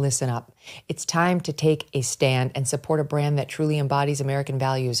agendas, listen up. It's time to take a stand and support a brand that truly embodies American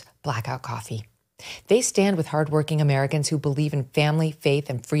values, Blackout Coffee. They stand with hardworking Americans who believe in family, faith,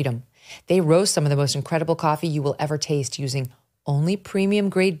 and freedom. They roast some of the most incredible coffee you will ever taste using only premium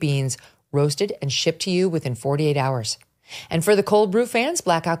grade beans, roasted and shipped to you within 48 hours. And for the cold brew fans,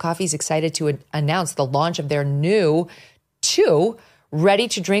 Blackout Coffee is excited to announce the launch of their new 2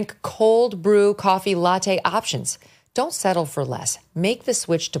 ready-to-drink cold brew coffee latte options. Don't settle for less. Make the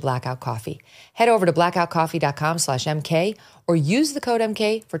switch to Blackout Coffee. Head over to blackoutcoffee.com/MK or use the code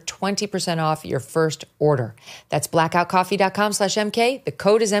MK for 20% off your first order. That's blackoutcoffee.com/MK. The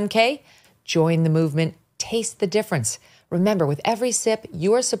code is MK. Join the movement. Taste the difference. Remember, with every sip,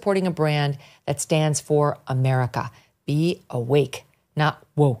 you are supporting a brand that stands for America. Be awake, not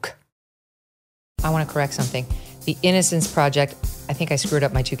woke. I want to correct something. The Innocence Project, I think I screwed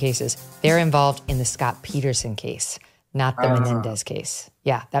up my 2 cases. They're involved in the Scott Peterson case, not the Menendez case.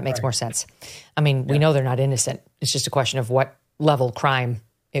 Yeah, that makes more sense. I mean, we know they're not innocent. It's just a question of what level crime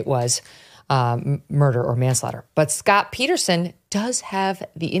it was, murder or manslaughter. But Scott Peterson does have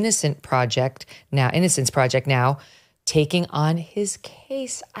the Innocence Project now taking on his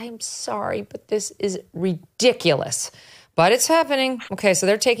case. I'm sorry, but this is ridiculous. But it's happening. Okay, so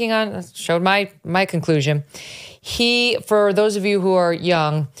they're taking on, showed my conclusion. He, for those of you who are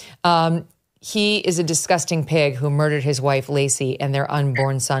young, he is a disgusting pig who murdered his wife, Lacey, and their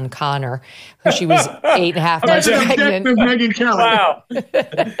unborn son, Connor, who she was 8.5 months pregnant. Megyn Kelly. Wow.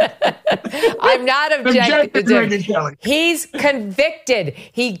 I'm not objecting. He's convicted.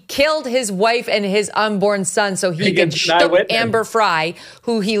 He killed his wife and his unborn son so he could shtook Amber Fry,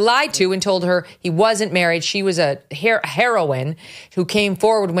 who he lied to and told her he wasn't married. She was a heroine who came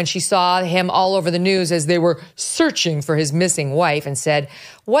forward when she saw him all over the news as they were searching for his missing wife and said,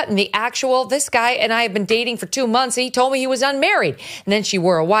 what in the actual? This guy and I have been dating for 2 months. He told me he was unmarried. And then she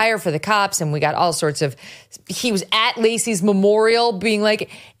wore a wire for the cops and we got all sorts of, he was at Lacey's memorial being like,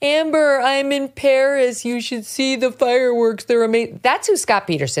 Amber, I'm in Paris. You should see the fireworks. They're amazing. That's who Scott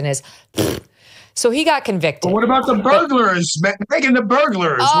Peterson is. So he got convicted. Well, what about the burglars? Megyn, the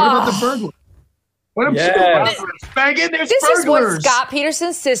burglars. Oh. What about the burglars? What about Megyn? There's this burglars. is what Scott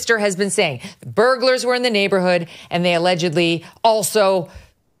Peterson's sister has been saying. The burglars were in the neighborhood and they allegedly also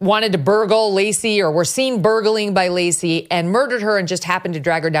wanted to burgle Lacey or were seen burgling by Lacey and murdered her and just happened to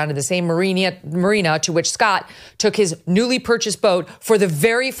drag her down to the same marina to which Scott took his newly purchased boat for the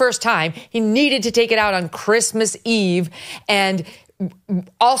very first time. He needed to take it out on Christmas Eve and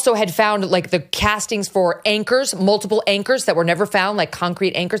also had found like the castings for anchors, multiple anchors that were never found, like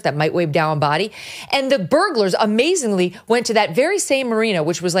concrete anchors that might weigh down a body. And the burglars amazingly went to that very same marina,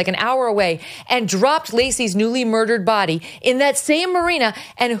 which was like an hour away, and dropped Lacey's newly murdered body in that same marina.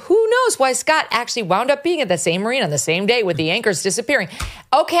 And who knows why Scott actually wound up being at the same marina on the same day with the anchors disappearing.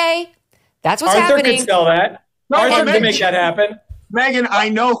 Okay, that's what's happening. Arthur could sell that. Arthur could make that happen. Megyn, I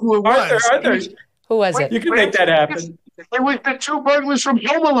know who it was. Arthur. Who was it? You can make that happen. It was the two burglars from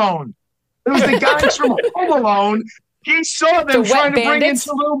Home Alone. It was the guys from Home Alone. He saw them trying to bring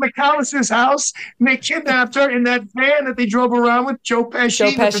into Lou McAllister's house, and they kidnapped her in that van that they drove around with Joe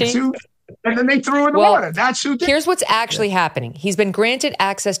Pesci. With the two, and then they threw her in the water. That's who did. Here's what's actually happening. He's been granted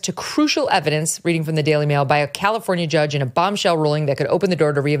access to crucial evidence, reading from the Daily Mail, by a California judge in a bombshell ruling that could open the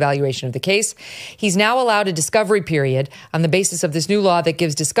door to reevaluation of the case. He's now allowed a discovery period on the basis of this new law that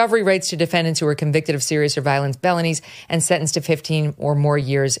gives discovery rights to defendants who are convicted of serious or violent felonies and sentenced to 15 or more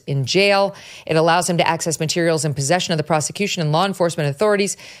years in jail. It allows him to access materials in possession of the prosecution and law enforcement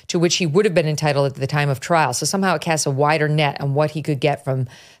authorities to which he would have been entitled at the time of trial. So somehow it casts a wider net on what he could get from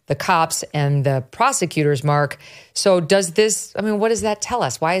the cops and the prosecutors, Mark. So does this, I mean, what does that tell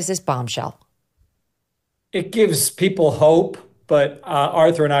us? Why is this bombshell? It gives people hope, but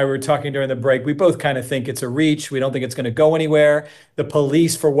Arthur and I were talking during the break. We both kind of think it's a reach. We don't think it's going to go anywhere. The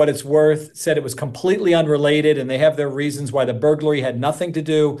police, for what it's worth, said it was completely unrelated, and they have their reasons why the burglary had nothing to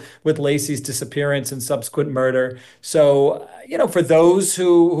do with Lacey's disappearance and subsequent murder. So, for those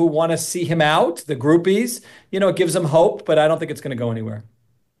who want to see him out, the groupies, it gives them hope, but I don't think it's going to go anywhere.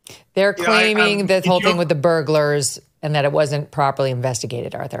 They're claiming this whole thing with the burglars and that it wasn't properly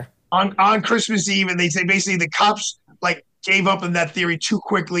investigated, Arthur. On Christmas Eve, and they say basically the cops gave up on that theory too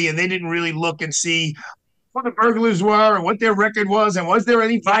quickly, and they didn't really look and see what the burglars were and what their record was, and was there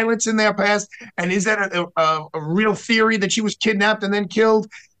any violence in their past, and is that a real theory that she was kidnapped and then killed?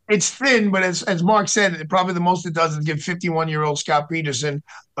 It's thin, but as Mark said, probably the most it does is give 51-year-old Scott Peterson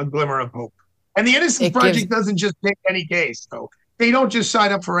a glimmer of hope. And the Innocence Project doesn't just pick any case, though. They don't just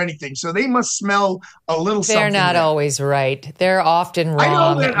sign up for anything, so they must smell a little something. They're not always right. They're often wrong.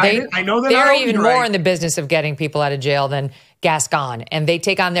 I know that they're even more in the business of getting people out of jail than Gascon, and they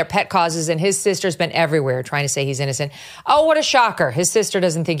take on their pet causes, and his sister's been everywhere trying to say he's innocent. Oh, what a shocker. His sister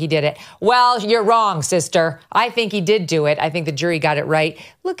doesn't think he did it. Well, you're wrong, sister. I think he did do it. I think the jury got it right.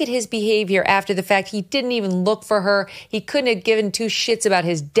 Look at his behavior after the fact. He didn't even look for her. He couldn't have given two shits about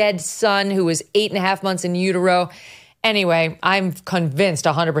his dead son who was 8.5 months in utero. Anyway, I'm convinced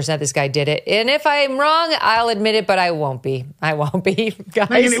 100% this guy did it. And if I'm wrong, I'll admit it, but I won't be. I won't be, guys.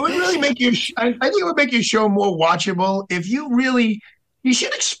 Megyn, it would really make you, I think it would make your show more watchable if you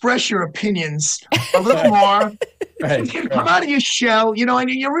should express your opinions a little more. Come out of your shell, and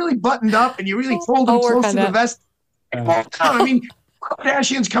you're really buttoned up and you really hold them close to the vest. I mean,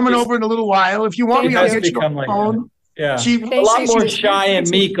 Kardashian's coming over in a little while. If you want me, I'll get you on the phone. Yeah, a lot more shy and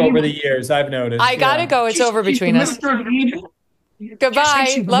meek over the years, I've noticed. I gotta go. It's over between us.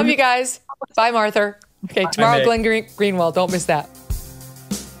 Goodbye. Love you guys. Bye, Martha. Okay, tomorrow, Glenn Greenwald. Don't miss that.